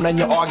you're grown and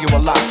you argue a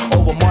lot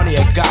over money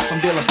you got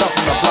from dealing stuff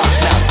on the block.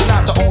 Now you're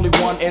not the only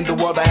one in the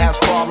world that has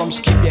problems.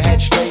 Keep your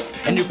head straight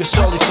and you can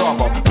surely solve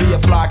them. Be a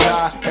fly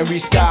guy and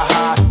reach sky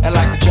high, and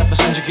like the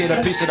Jeffersons you get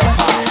a piece of the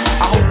pie.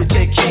 I hope you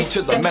take heed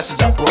to the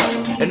message I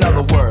brought. In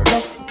other words,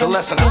 the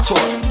lesson I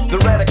taught. The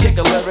red I kick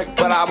a lyric,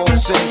 but I won't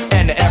sing.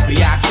 And the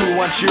FBI crew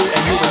wants you,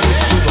 and you will need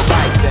to do the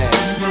right thing.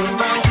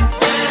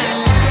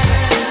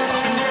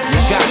 You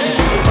got to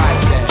do the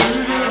right thing.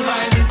 Do the right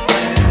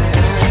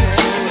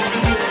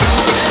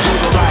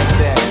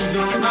thing.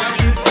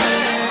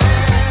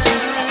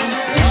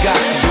 You got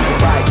to do the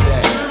right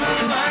thing.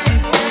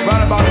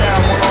 Right about now,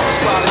 I want all the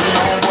spotters and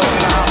the homeboys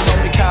in the house.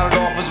 Let me count it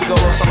off as we go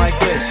on something like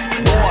this.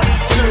 1,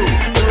 2,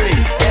 3,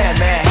 and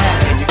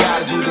Manhattan, you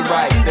gotta do the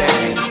right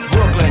thing.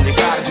 Brooklyn, you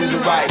gotta do the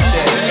right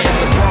thing. In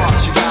the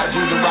Bronx, you gotta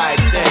do the right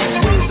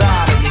thing. Queens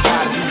Island, you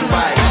gotta do the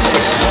right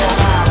thing. Long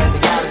Island,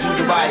 you gotta do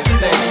the right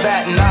thing.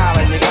 Staten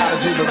Island, you gotta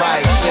do the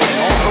right thing.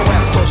 On the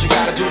West Coast, you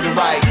gotta do the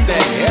right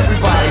thing.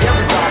 Everybody in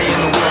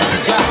the world, you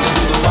got to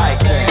do the right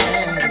thing.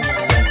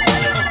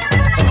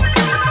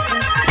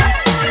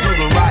 Do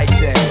the right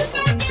thing.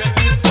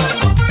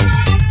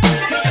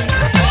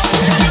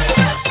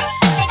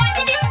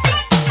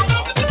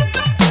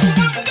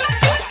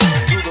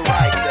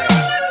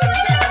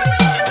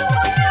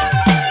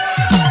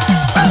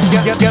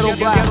 Ghetto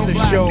Blaster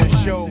Show.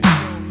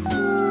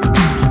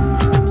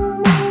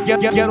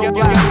 Ghetto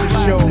Blaster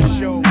Show.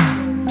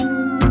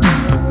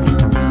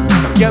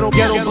 Ghetto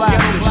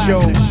Blaster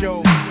Show.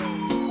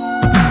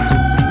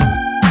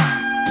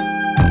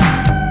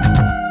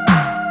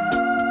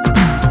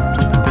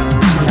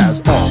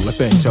 All the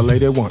things a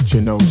lady wants,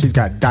 you know. She's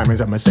got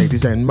diamonds, a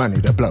Mercedes, and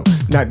money to blow.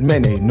 Not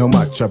many know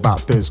much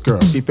about this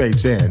girl. She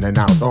fades in and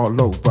out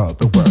all over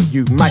the world.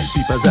 You might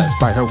be possessed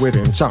by her wit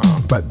and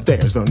charm, but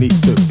there's no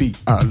need to be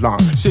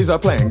alarmed. She's a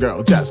plain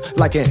girl just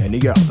like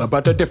any other,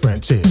 but the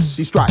difference is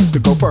she strives to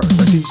go first,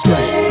 but she's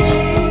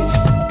strange,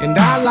 and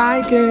I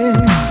like it.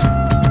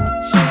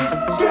 She's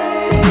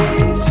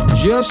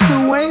strange, just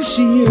the way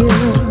she is.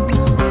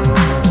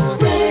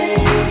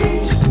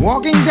 Strange,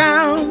 walking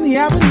down the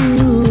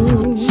avenue.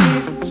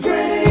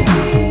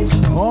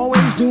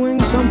 Always doing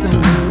something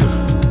new.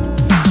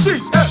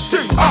 She's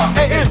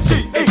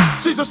S-T-R-A-N-G-E.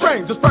 She's the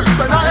strangest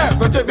person I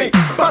ever did meet,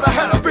 but I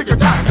had a figure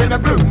time and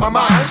it blew my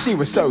mind. She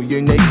was so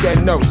unique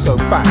and oh so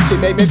fine. She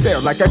made me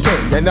feel like a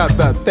king and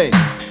other things.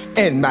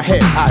 In my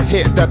head I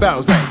hear the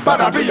bells ring, but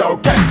I'll be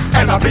okay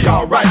and I'll be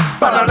alright.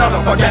 But I'll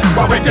never forget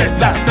what we did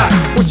last night.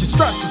 When she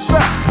struts the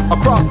strap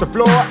across across the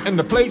floor, and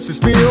the place is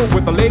filled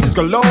with the ladies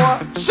galore.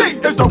 She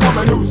is the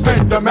woman who's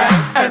in demand,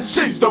 and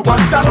she's the one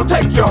that'll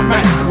take your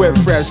man. With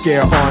fresh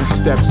gear on, she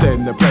steps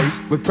in the place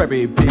with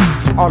preppy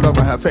beats all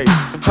over her face.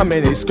 Her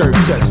mini skirt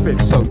just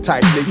fits so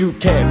tightly, you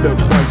can't look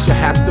once, you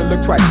have to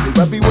look twice.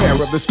 But beware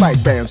of the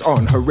spike bands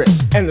on her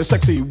wrist and the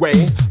sexy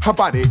way her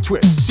body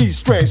twists. She's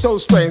strange, so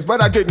strange,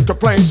 but I didn't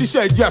complain. She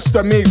said yes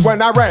to me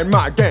when I ran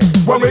my game.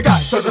 When we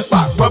got to the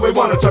spot where we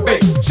wanted to be,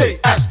 she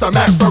asked the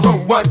man for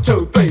room 1,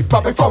 2, 3.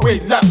 But before we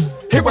left,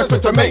 he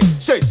whispered to me,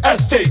 she's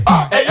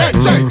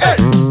S-T-R-A-N-J-A.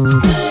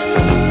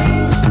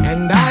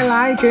 And I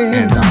like it.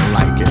 And I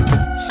like it.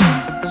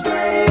 She's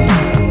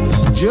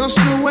strange. Just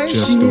the way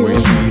she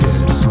is.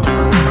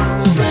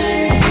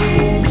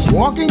 Strange.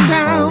 Walking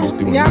down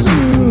the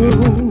avenue.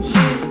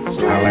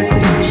 I like the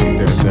way she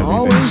does everything.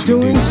 Always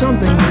doing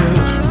something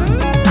new.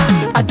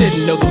 I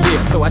didn't know the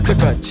deal, so I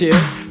took a chill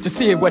to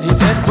see if what he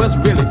said was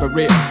really for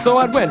real. So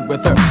I went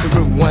with her to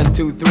room 1,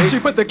 2, 3. She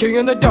put the key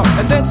in the door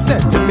and then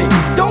said to me,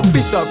 don't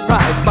be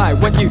surprised by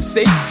what you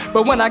see.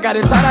 But when I got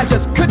inside, I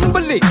just couldn't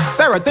believe.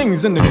 There are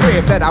things in the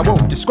crib that I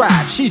won't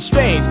describe. She's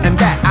strange and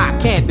that I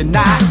can't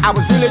deny. I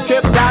was really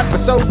tripped out but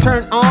so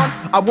turned on.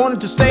 I wanted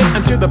to stay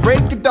until the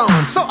break of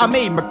dawn. So I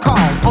made my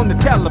call on the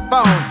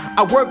telephone.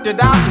 I worked it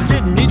out and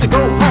didn't need to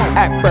go home.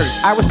 At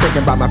first I was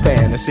thinking about my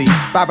fantasy,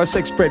 5 or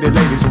 6 pretty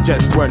ladies and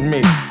just one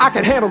me. I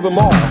could handle them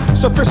all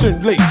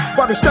sufficiently,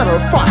 but instead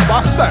of 5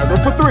 I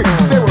settled for 3.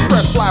 They were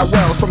fresh fly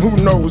wells from who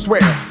knows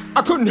where.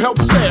 I couldn't help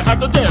but stare at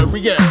the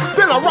derriere.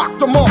 Then I rocked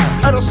them all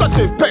at a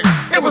sexy pace.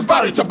 It was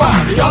body to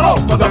body all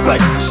over the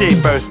place. She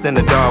burst in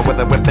the door with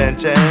a whip and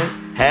chain.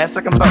 Had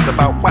second thoughts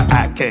about why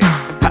I came.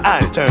 Her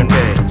eyes turned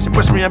red. She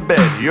pushed me in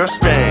bed. You're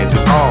strange,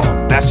 is all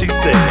that she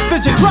said.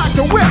 Then she dropped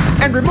the whip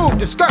and removed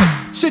the skirt.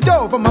 She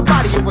dove on my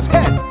body, it was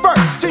head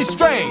first. She's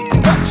strange,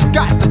 but she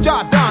got the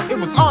job done. It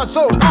was on,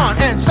 so on,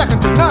 and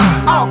second to none.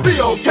 I'll be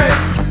okay,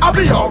 I'll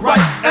be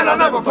alright, and I'll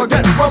never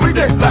forget what we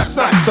did last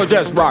night. So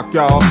just rock,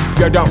 y'all,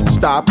 you don't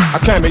stop. A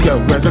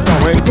cameo as a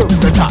going to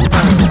the top.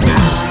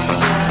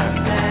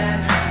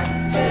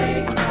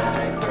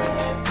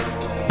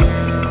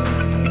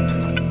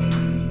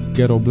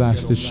 Ghetto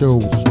Blaster Show.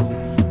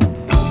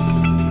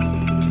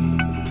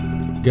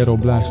 Ghetto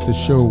Blaster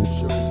Show.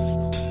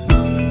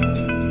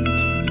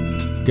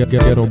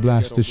 Ghetto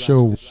Blaster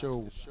Show.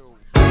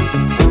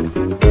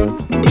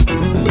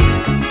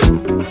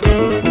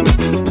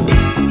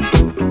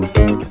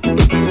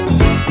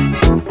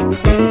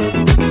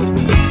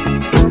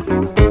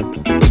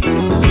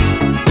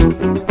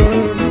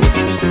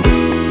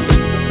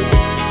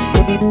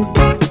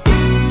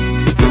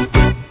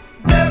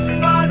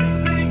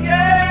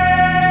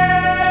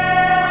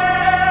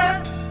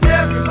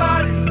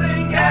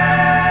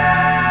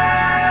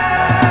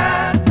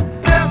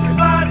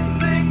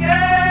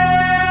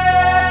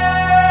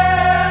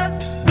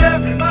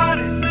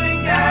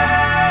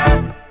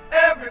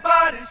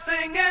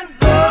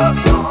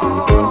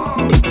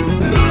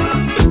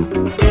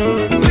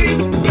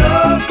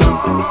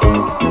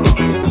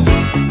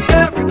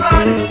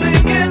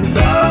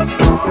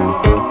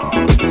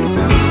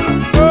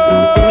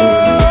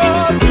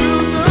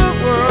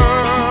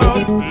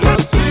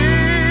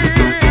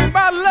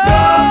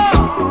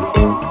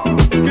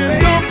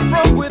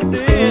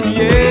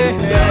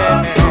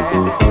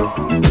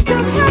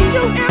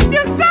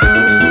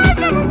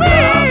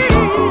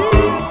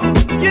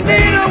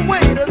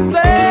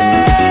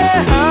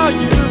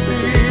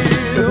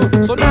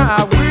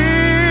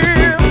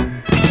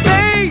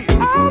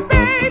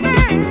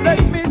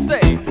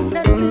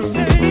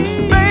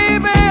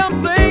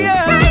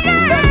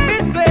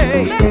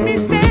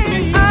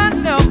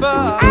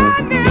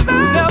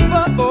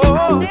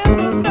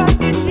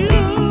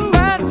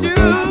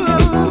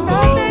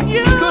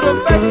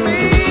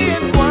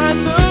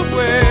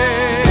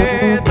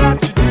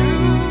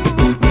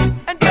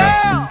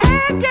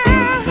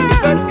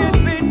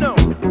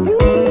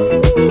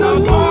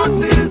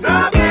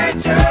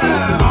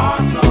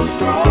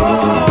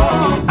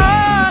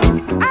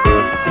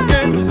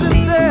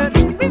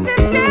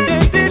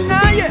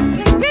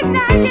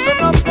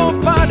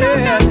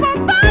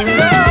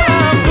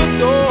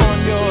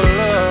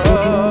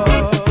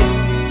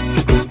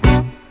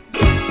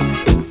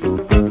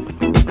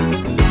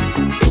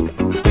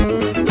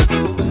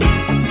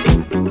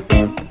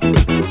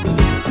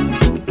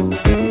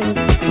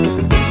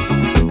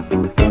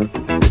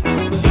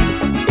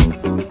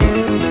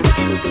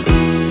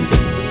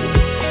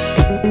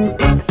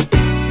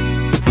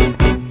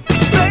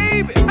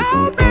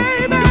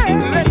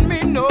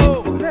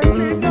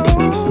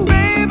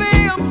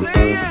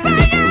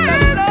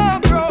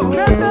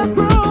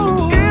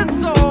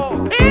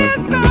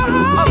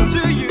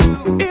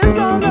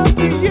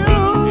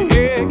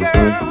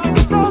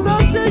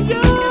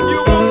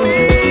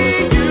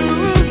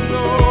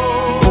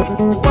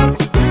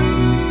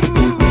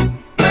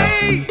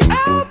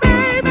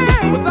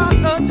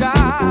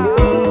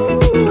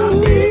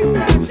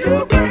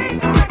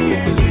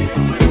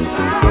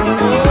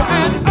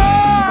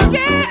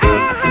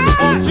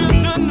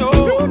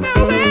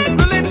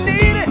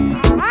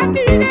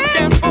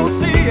 Can't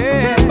foresee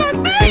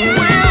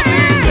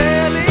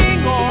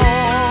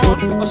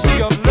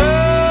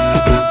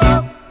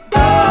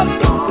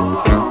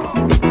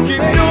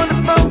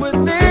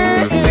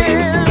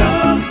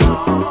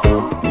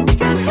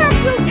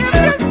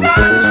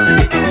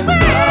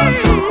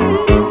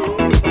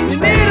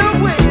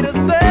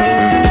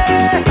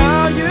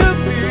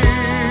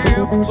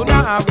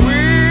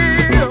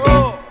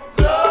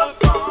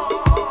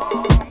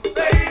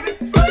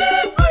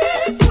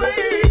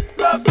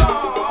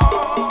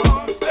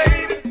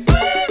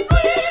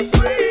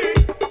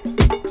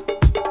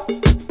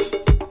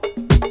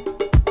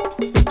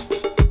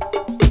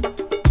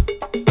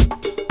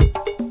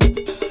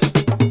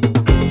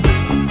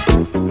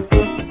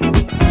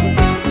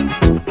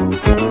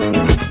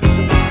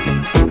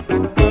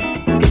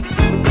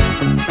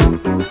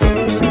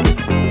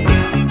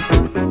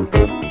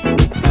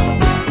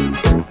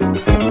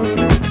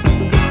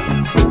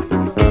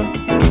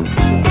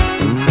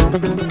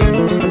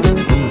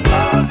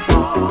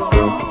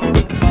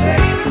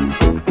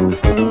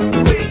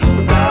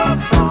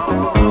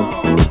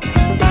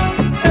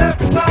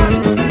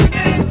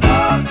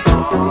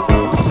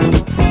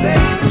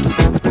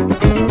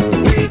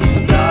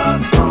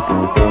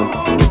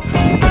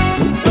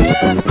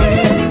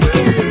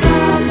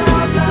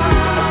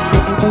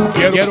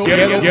Ghetto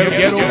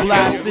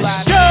Blaster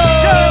Show.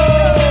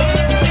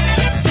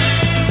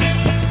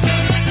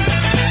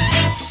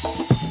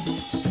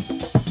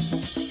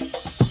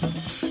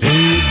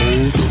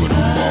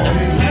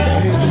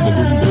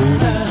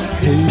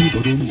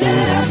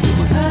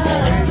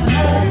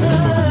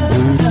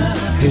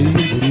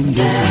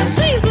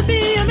 Seems to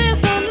be a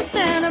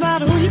misunderstanding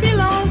about who you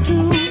belong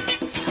to.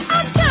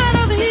 I'm tired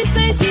of he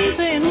say, she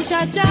say, and who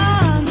shot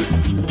John.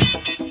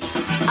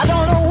 I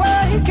don't know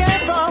where he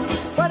came from,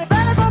 but he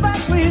better go back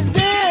where he's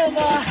been.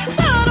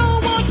 I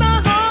don't want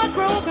my heart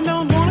broken,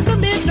 don't wanna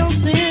commit no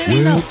sin.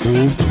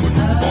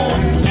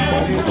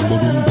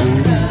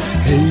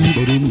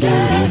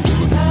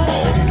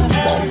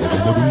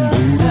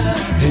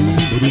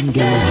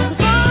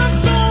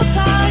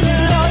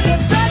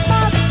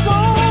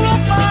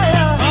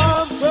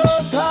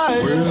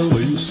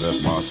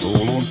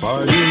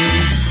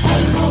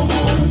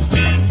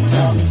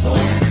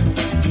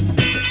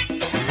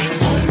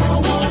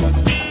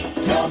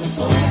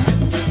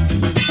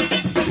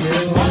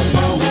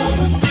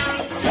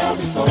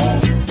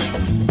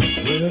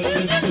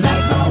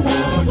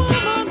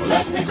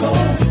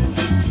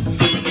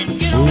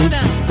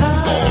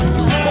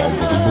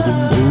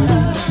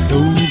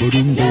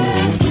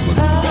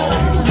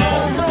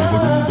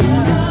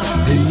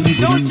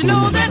 Don't you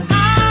know that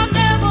I'll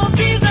never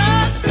be the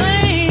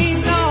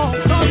same? No,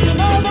 don't you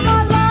know that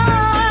my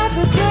life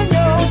is in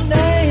your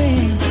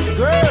name?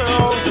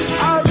 Girl,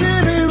 I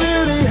really,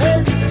 really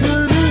hate to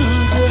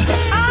lose you.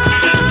 I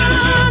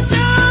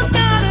just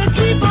gotta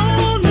keep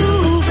on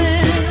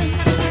moving.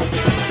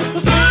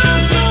 'Cause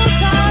I'm so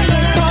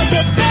tired, 'cause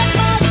you set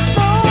my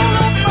soul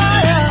on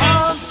fire.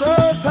 I'm so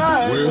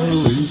tired.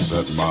 Well, you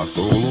set my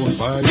soul on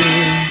fire.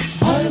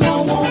 Are you my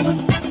woman?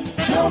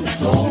 Tell me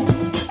so.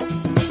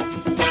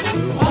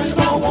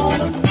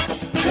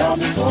 Tell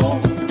me so.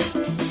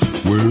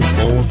 We're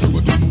born to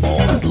a doom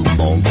ball, a doom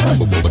ball, a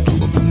doom ball, a doom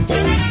ball.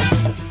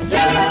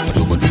 Yeah. A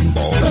doom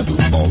ball, a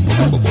doom ball, a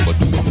doom ball, a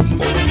doom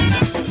ball.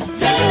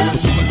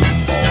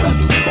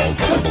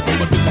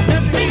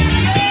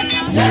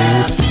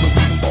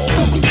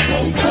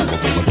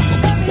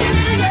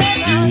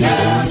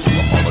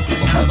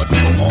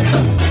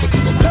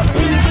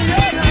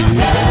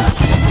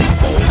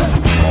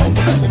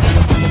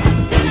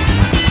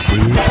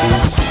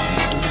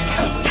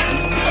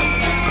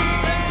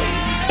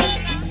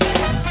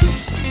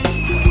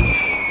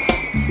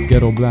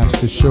 Ghetto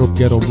Blaster Show,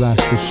 Ghetto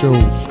Blaster Show,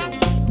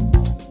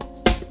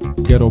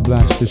 Ghetto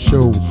Blaster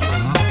Show,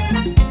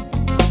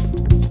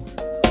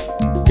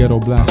 Ghetto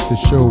Blaster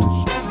Show,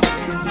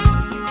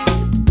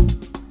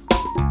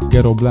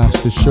 Ghetto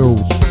Blaster Show.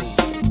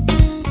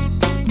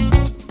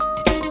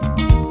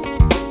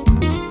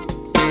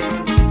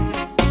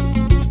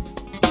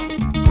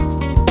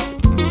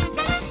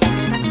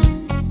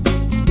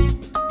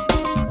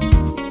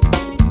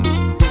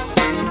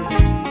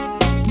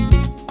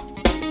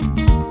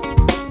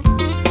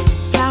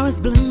 Flowers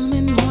bloom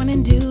in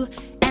morning dew,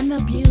 and the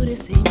beauty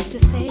seems to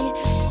say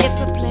it's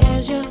a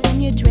pleasure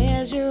when you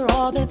treasure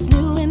all that's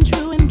new and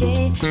true and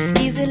gay.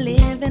 Easy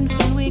living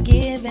when we're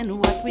given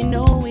what we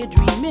know we're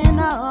dreaming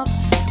of.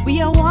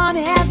 We are one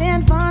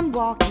having fun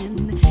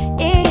walking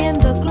in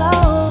the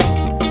glow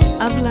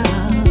of love.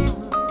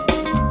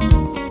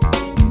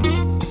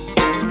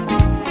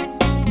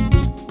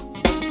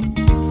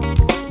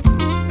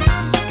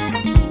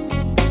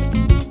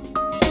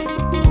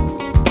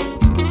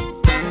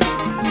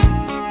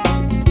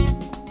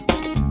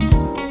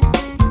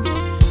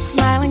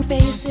 Smiling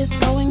faces,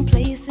 going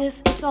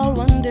places, it's all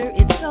wonder,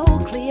 it's so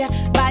clear.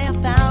 By a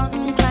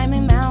fountain,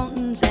 climbing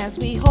mountains as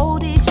we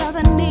hold each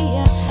other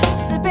near.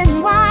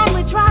 Sipping wine,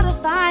 we try to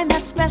find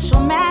that special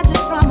magic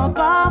from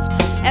above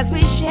as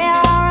we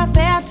share our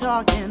affair,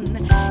 talking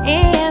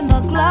in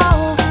the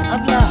glow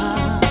of love.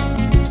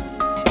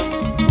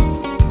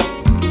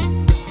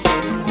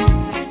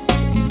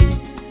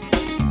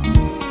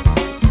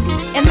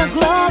 In the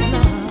glow of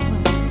love.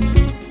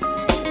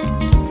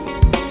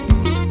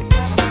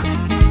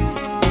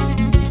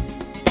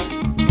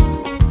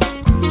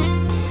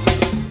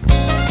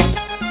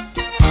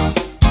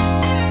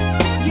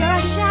 You're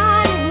a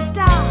shining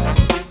star,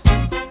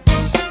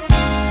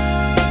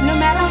 no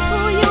matter who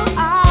you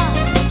are.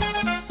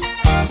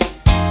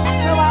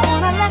 So I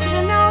wanna let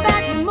you know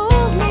that you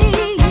move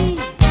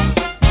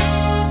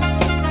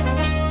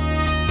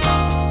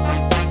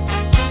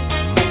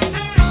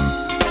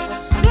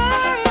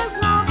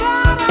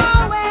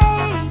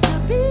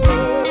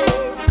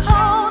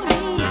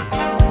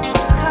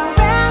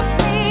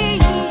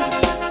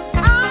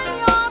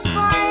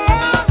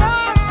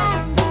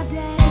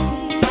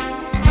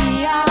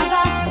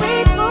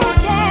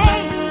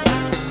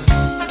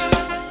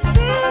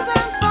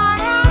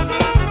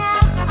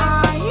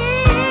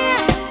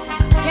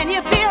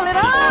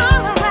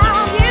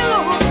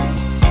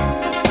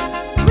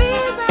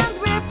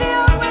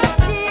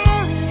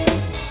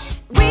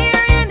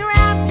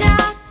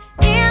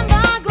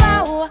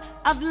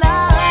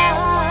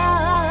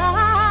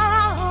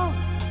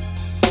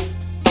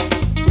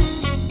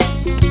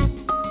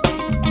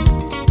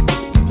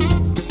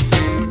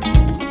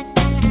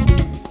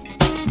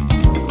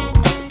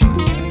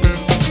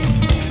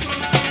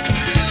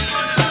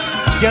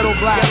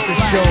Blaster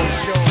Show.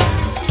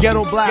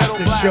 Ghetto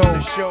Blaster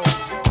Show.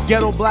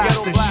 Ghetto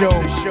Blaster Show.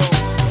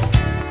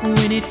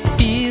 When it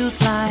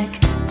feels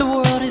like the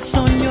world is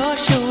on your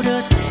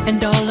shoulders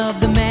and all of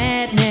the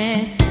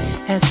madness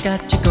has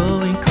got you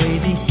going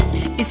crazy,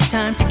 it's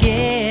time to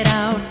get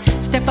out.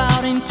 Step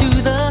out into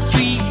the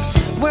street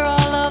where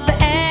all of the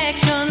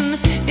action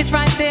is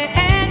right there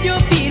at your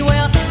feet.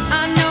 Well,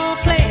 I know a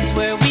place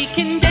where we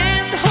can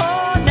dance the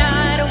whole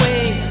night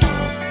away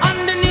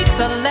underneath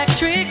the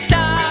electric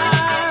stars.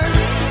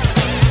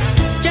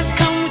 Just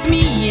come with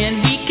me and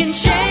we can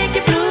shake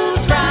your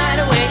blues right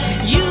away.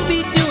 You'll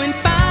be doing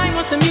fine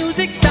once the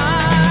music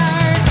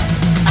starts.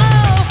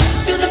 Oh,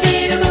 feel the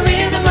beat of the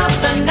rhythm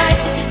of the night.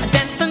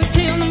 Dance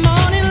until the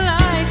morning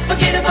light.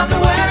 Forget about the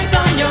worries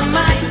on your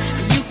mind.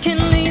 You can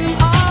leave them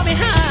all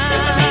behind.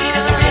 Feel the beat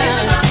of the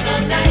rhythm of the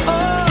night.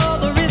 Oh,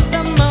 the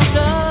rhythm of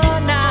the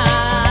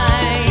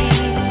night.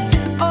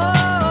 Oh,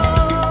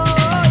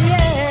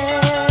 yeah.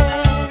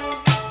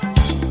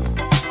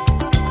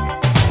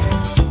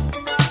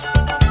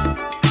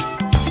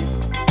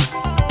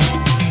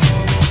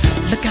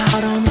 Look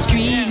out on the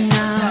street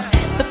now.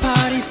 The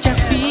party's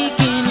just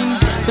beginning.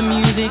 The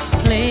music's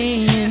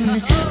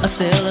playing. A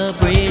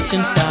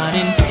celebration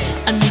starting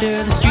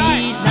under the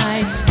street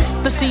lights.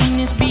 The scene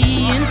is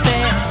being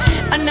set.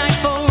 A night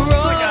for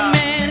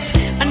romance.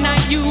 A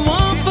night you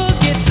won't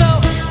forget. So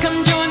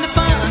come join the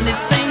fun.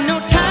 This ain't no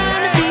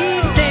time to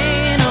be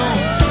staying home.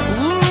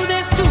 Ooh,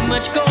 there's too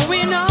much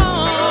going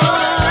on.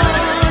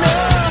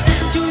 Oh,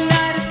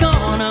 tonight is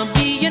gonna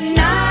be a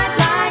night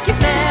like you've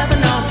never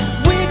known.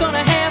 We're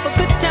gonna have a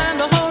good time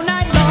the whole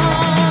night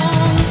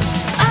long.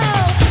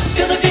 Oh,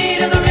 feel the beat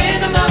of the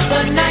rhythm of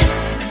the night.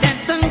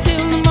 Dance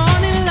until the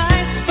morning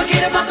light.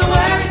 Forget about the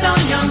worries on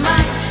your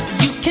mind.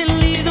 You can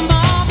leave them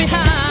all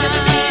behind. Feel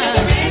the beat of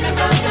the rhythm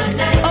of the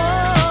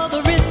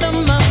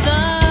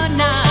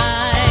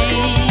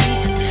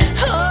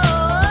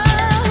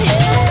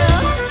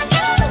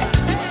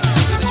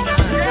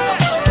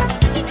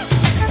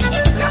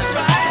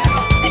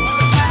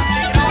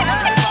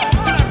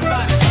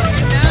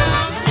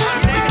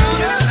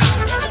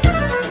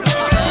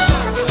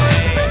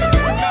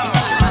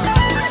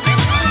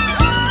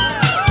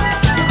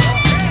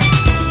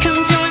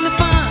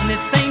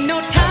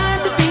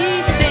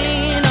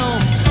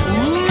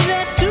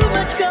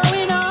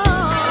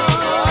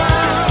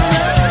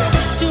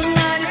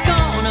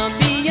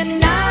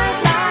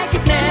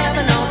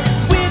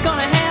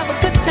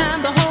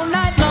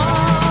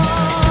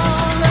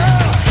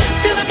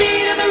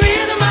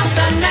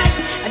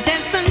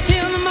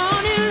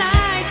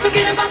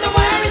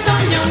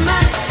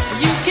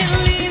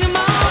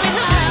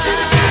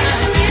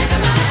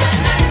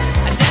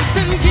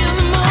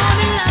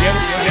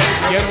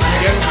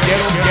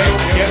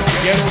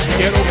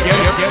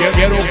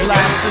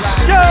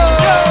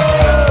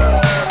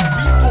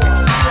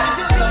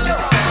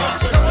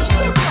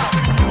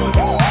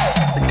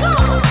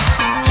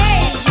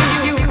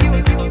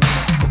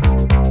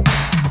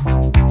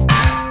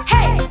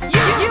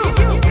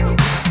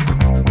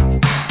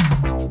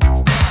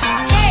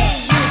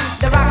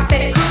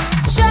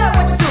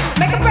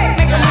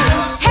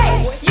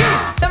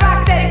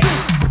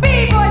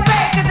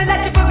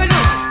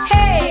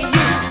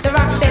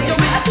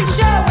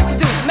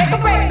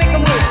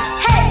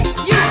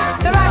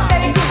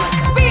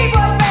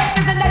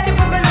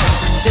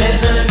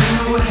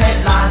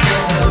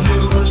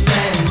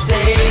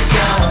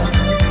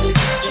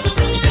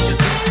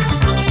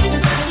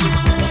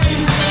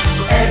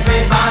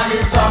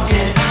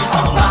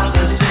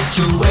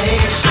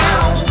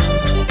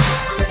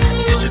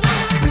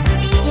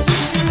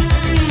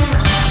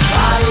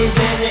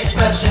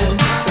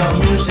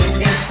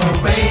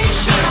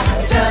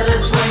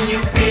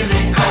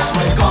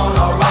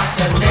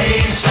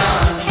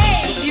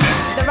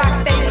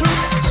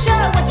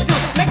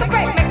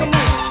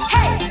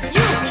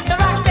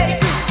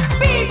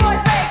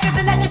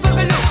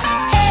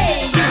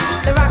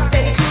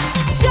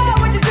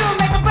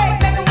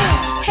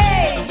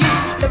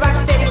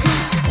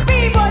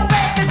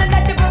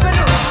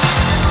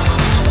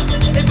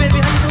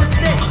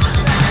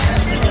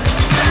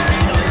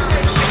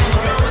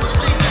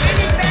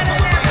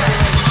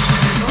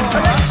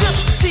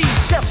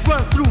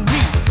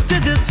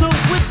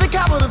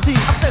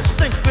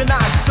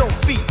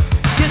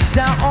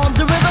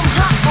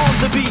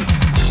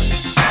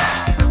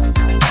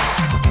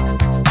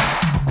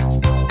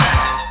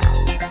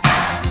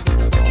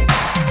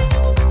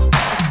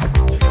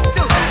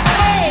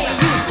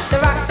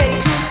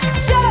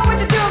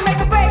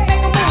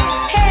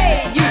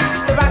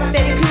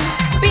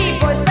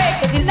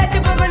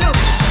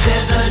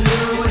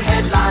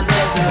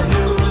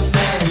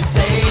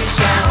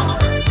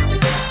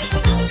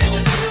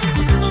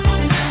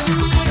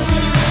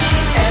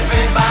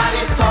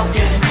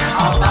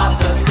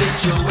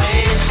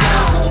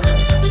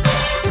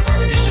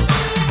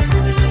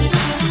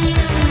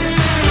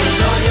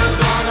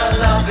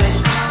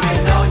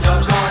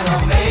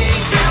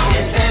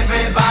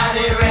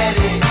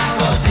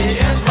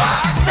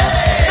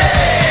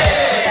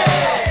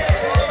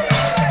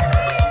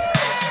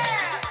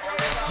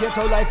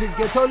life is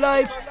ghetto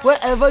life,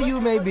 wherever you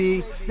may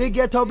be. The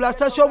Ghetto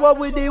Blaster show up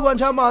with the one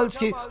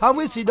Jamalski, and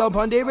we sit down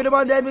on the rhythm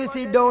and then we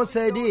sit down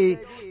steady.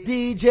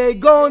 DJ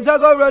Gones are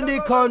gonna run the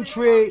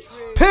country.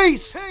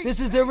 Peace! This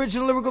is the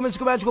original lyrical,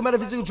 mystical, magical,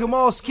 metaphysical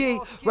Jamalski,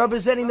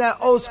 representing that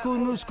old school,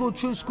 new school,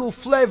 true school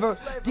flavor.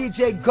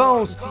 DJ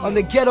Gones on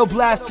the Ghetto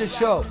Blaster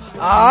show.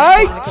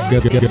 Alright?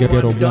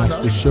 Ghetto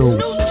Blaster show.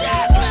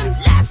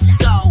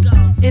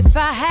 If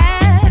I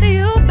had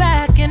you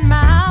back in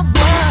my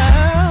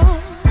world,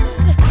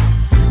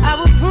 I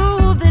would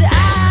prove that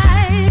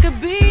I could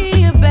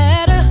be a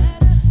better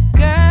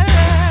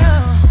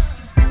girl.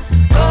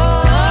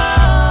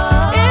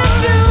 Oh,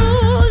 if you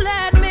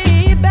let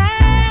me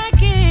back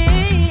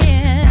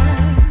in,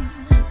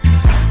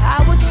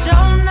 I would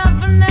show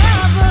nothing,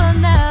 never,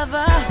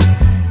 never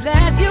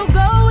let you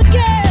go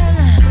again.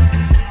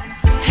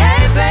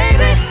 Hey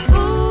baby,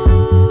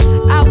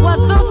 ooh, I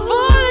was so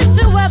foolish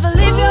to ever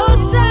leave your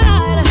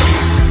side,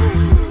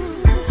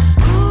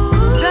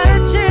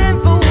 searching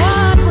for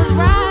what was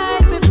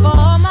right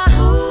before my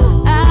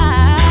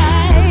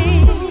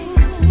eyes.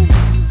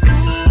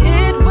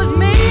 It was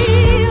me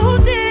who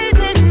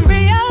didn't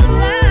realize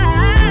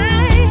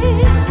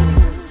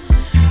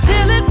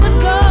till it was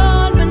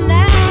gone, but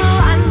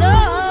now I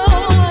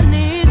know I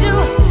need you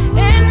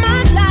in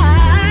my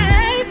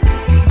life.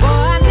 Boy,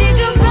 I need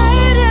you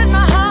bad as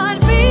my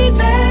heartbeat,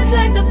 bad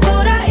like the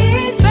food I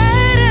eat,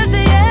 bad as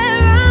the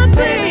air I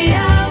breathe.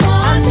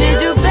 I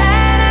need you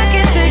bad, I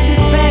can't take this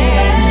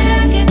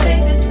pain.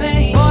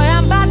 Boy,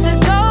 I'm about to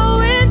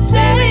go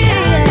insane.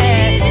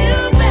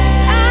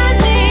 I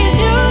need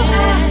you,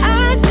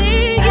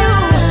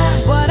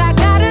 what I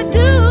gotta do.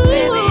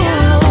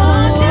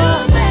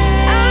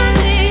 I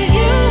need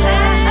you,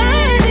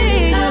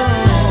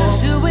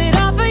 do it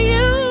all for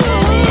you.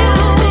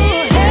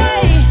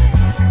 Hey,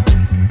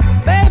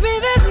 baby,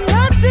 there's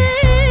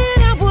nothing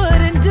I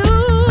wouldn't do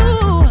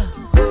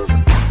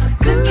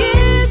to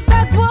get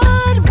back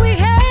what we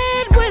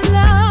had when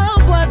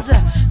love was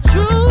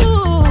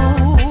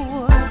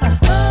true.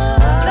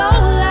 No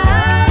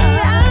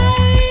lie,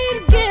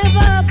 I'd give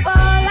up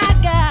all I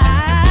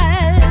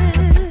got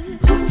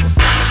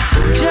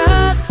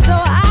just so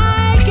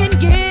I can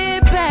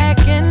get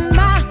back in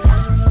my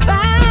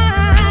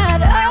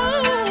spot.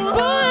 Oh,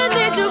 boy, I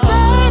need you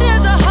bad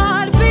as a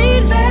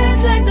heartbeat,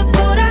 bad like the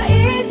food I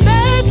eat,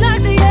 bad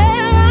like the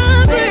air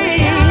I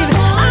breathe.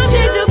 I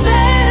need you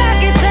bad, I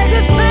can take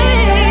this pain.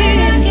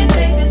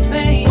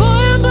 Boy,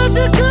 I'm about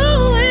to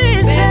go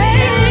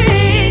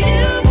insane.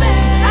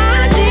 I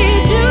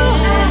need you,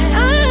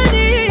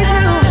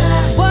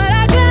 what I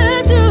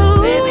gotta do.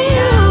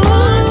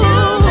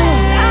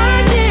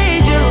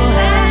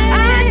 I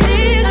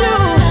need you,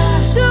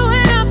 do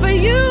it all for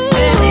you.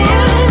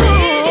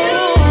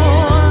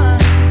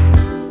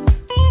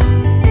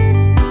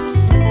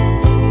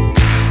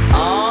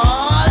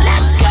 Oh,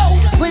 let's go.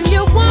 When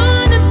you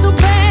want him so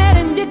bad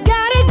and you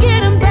gotta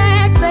get him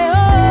back, say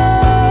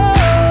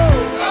oh,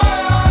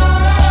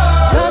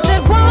 'cause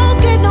it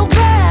won't get no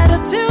better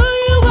till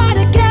you are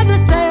together,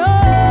 say oh.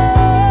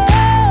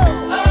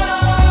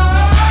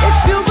 If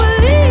you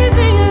believe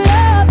in your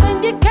love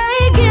and you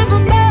can't give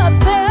him up,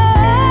 say oh.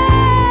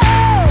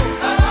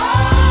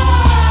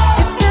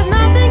 If there's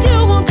nothing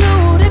you won't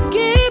do to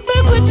keep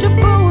it with your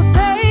boo,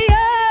 say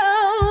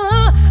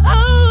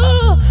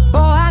oh. Boy,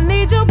 I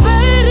need you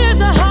bad as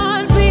a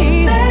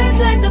heartbeat, bad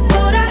like the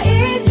food I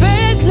eat,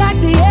 bad like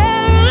the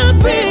air I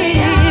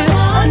breathe.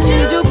 I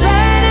need you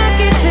bad, I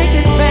can't take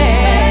this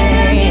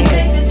pain.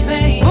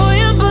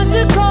 Boy, I'm about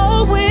to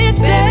go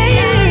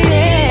insane.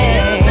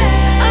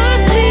 I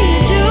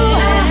need you,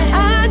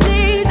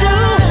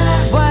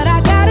 what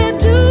I gotta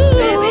do.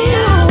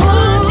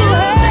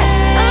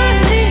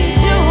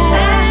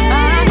 I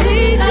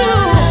need you,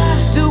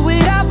 do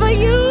it all for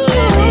you.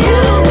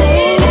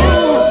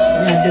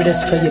 I do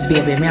this for you,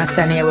 baby. Me I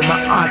stand here with my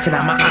heart in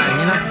my hand.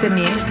 You know, see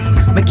me?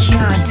 Me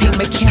can't think,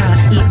 me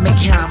can't eat, me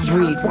can't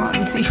breathe.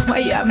 One, two, why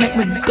you make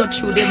me go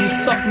through this and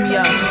something,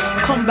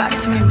 yeah? Come back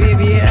to me,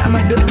 baby. Yeah,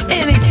 I'ma do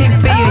anything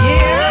for you,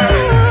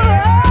 yeah.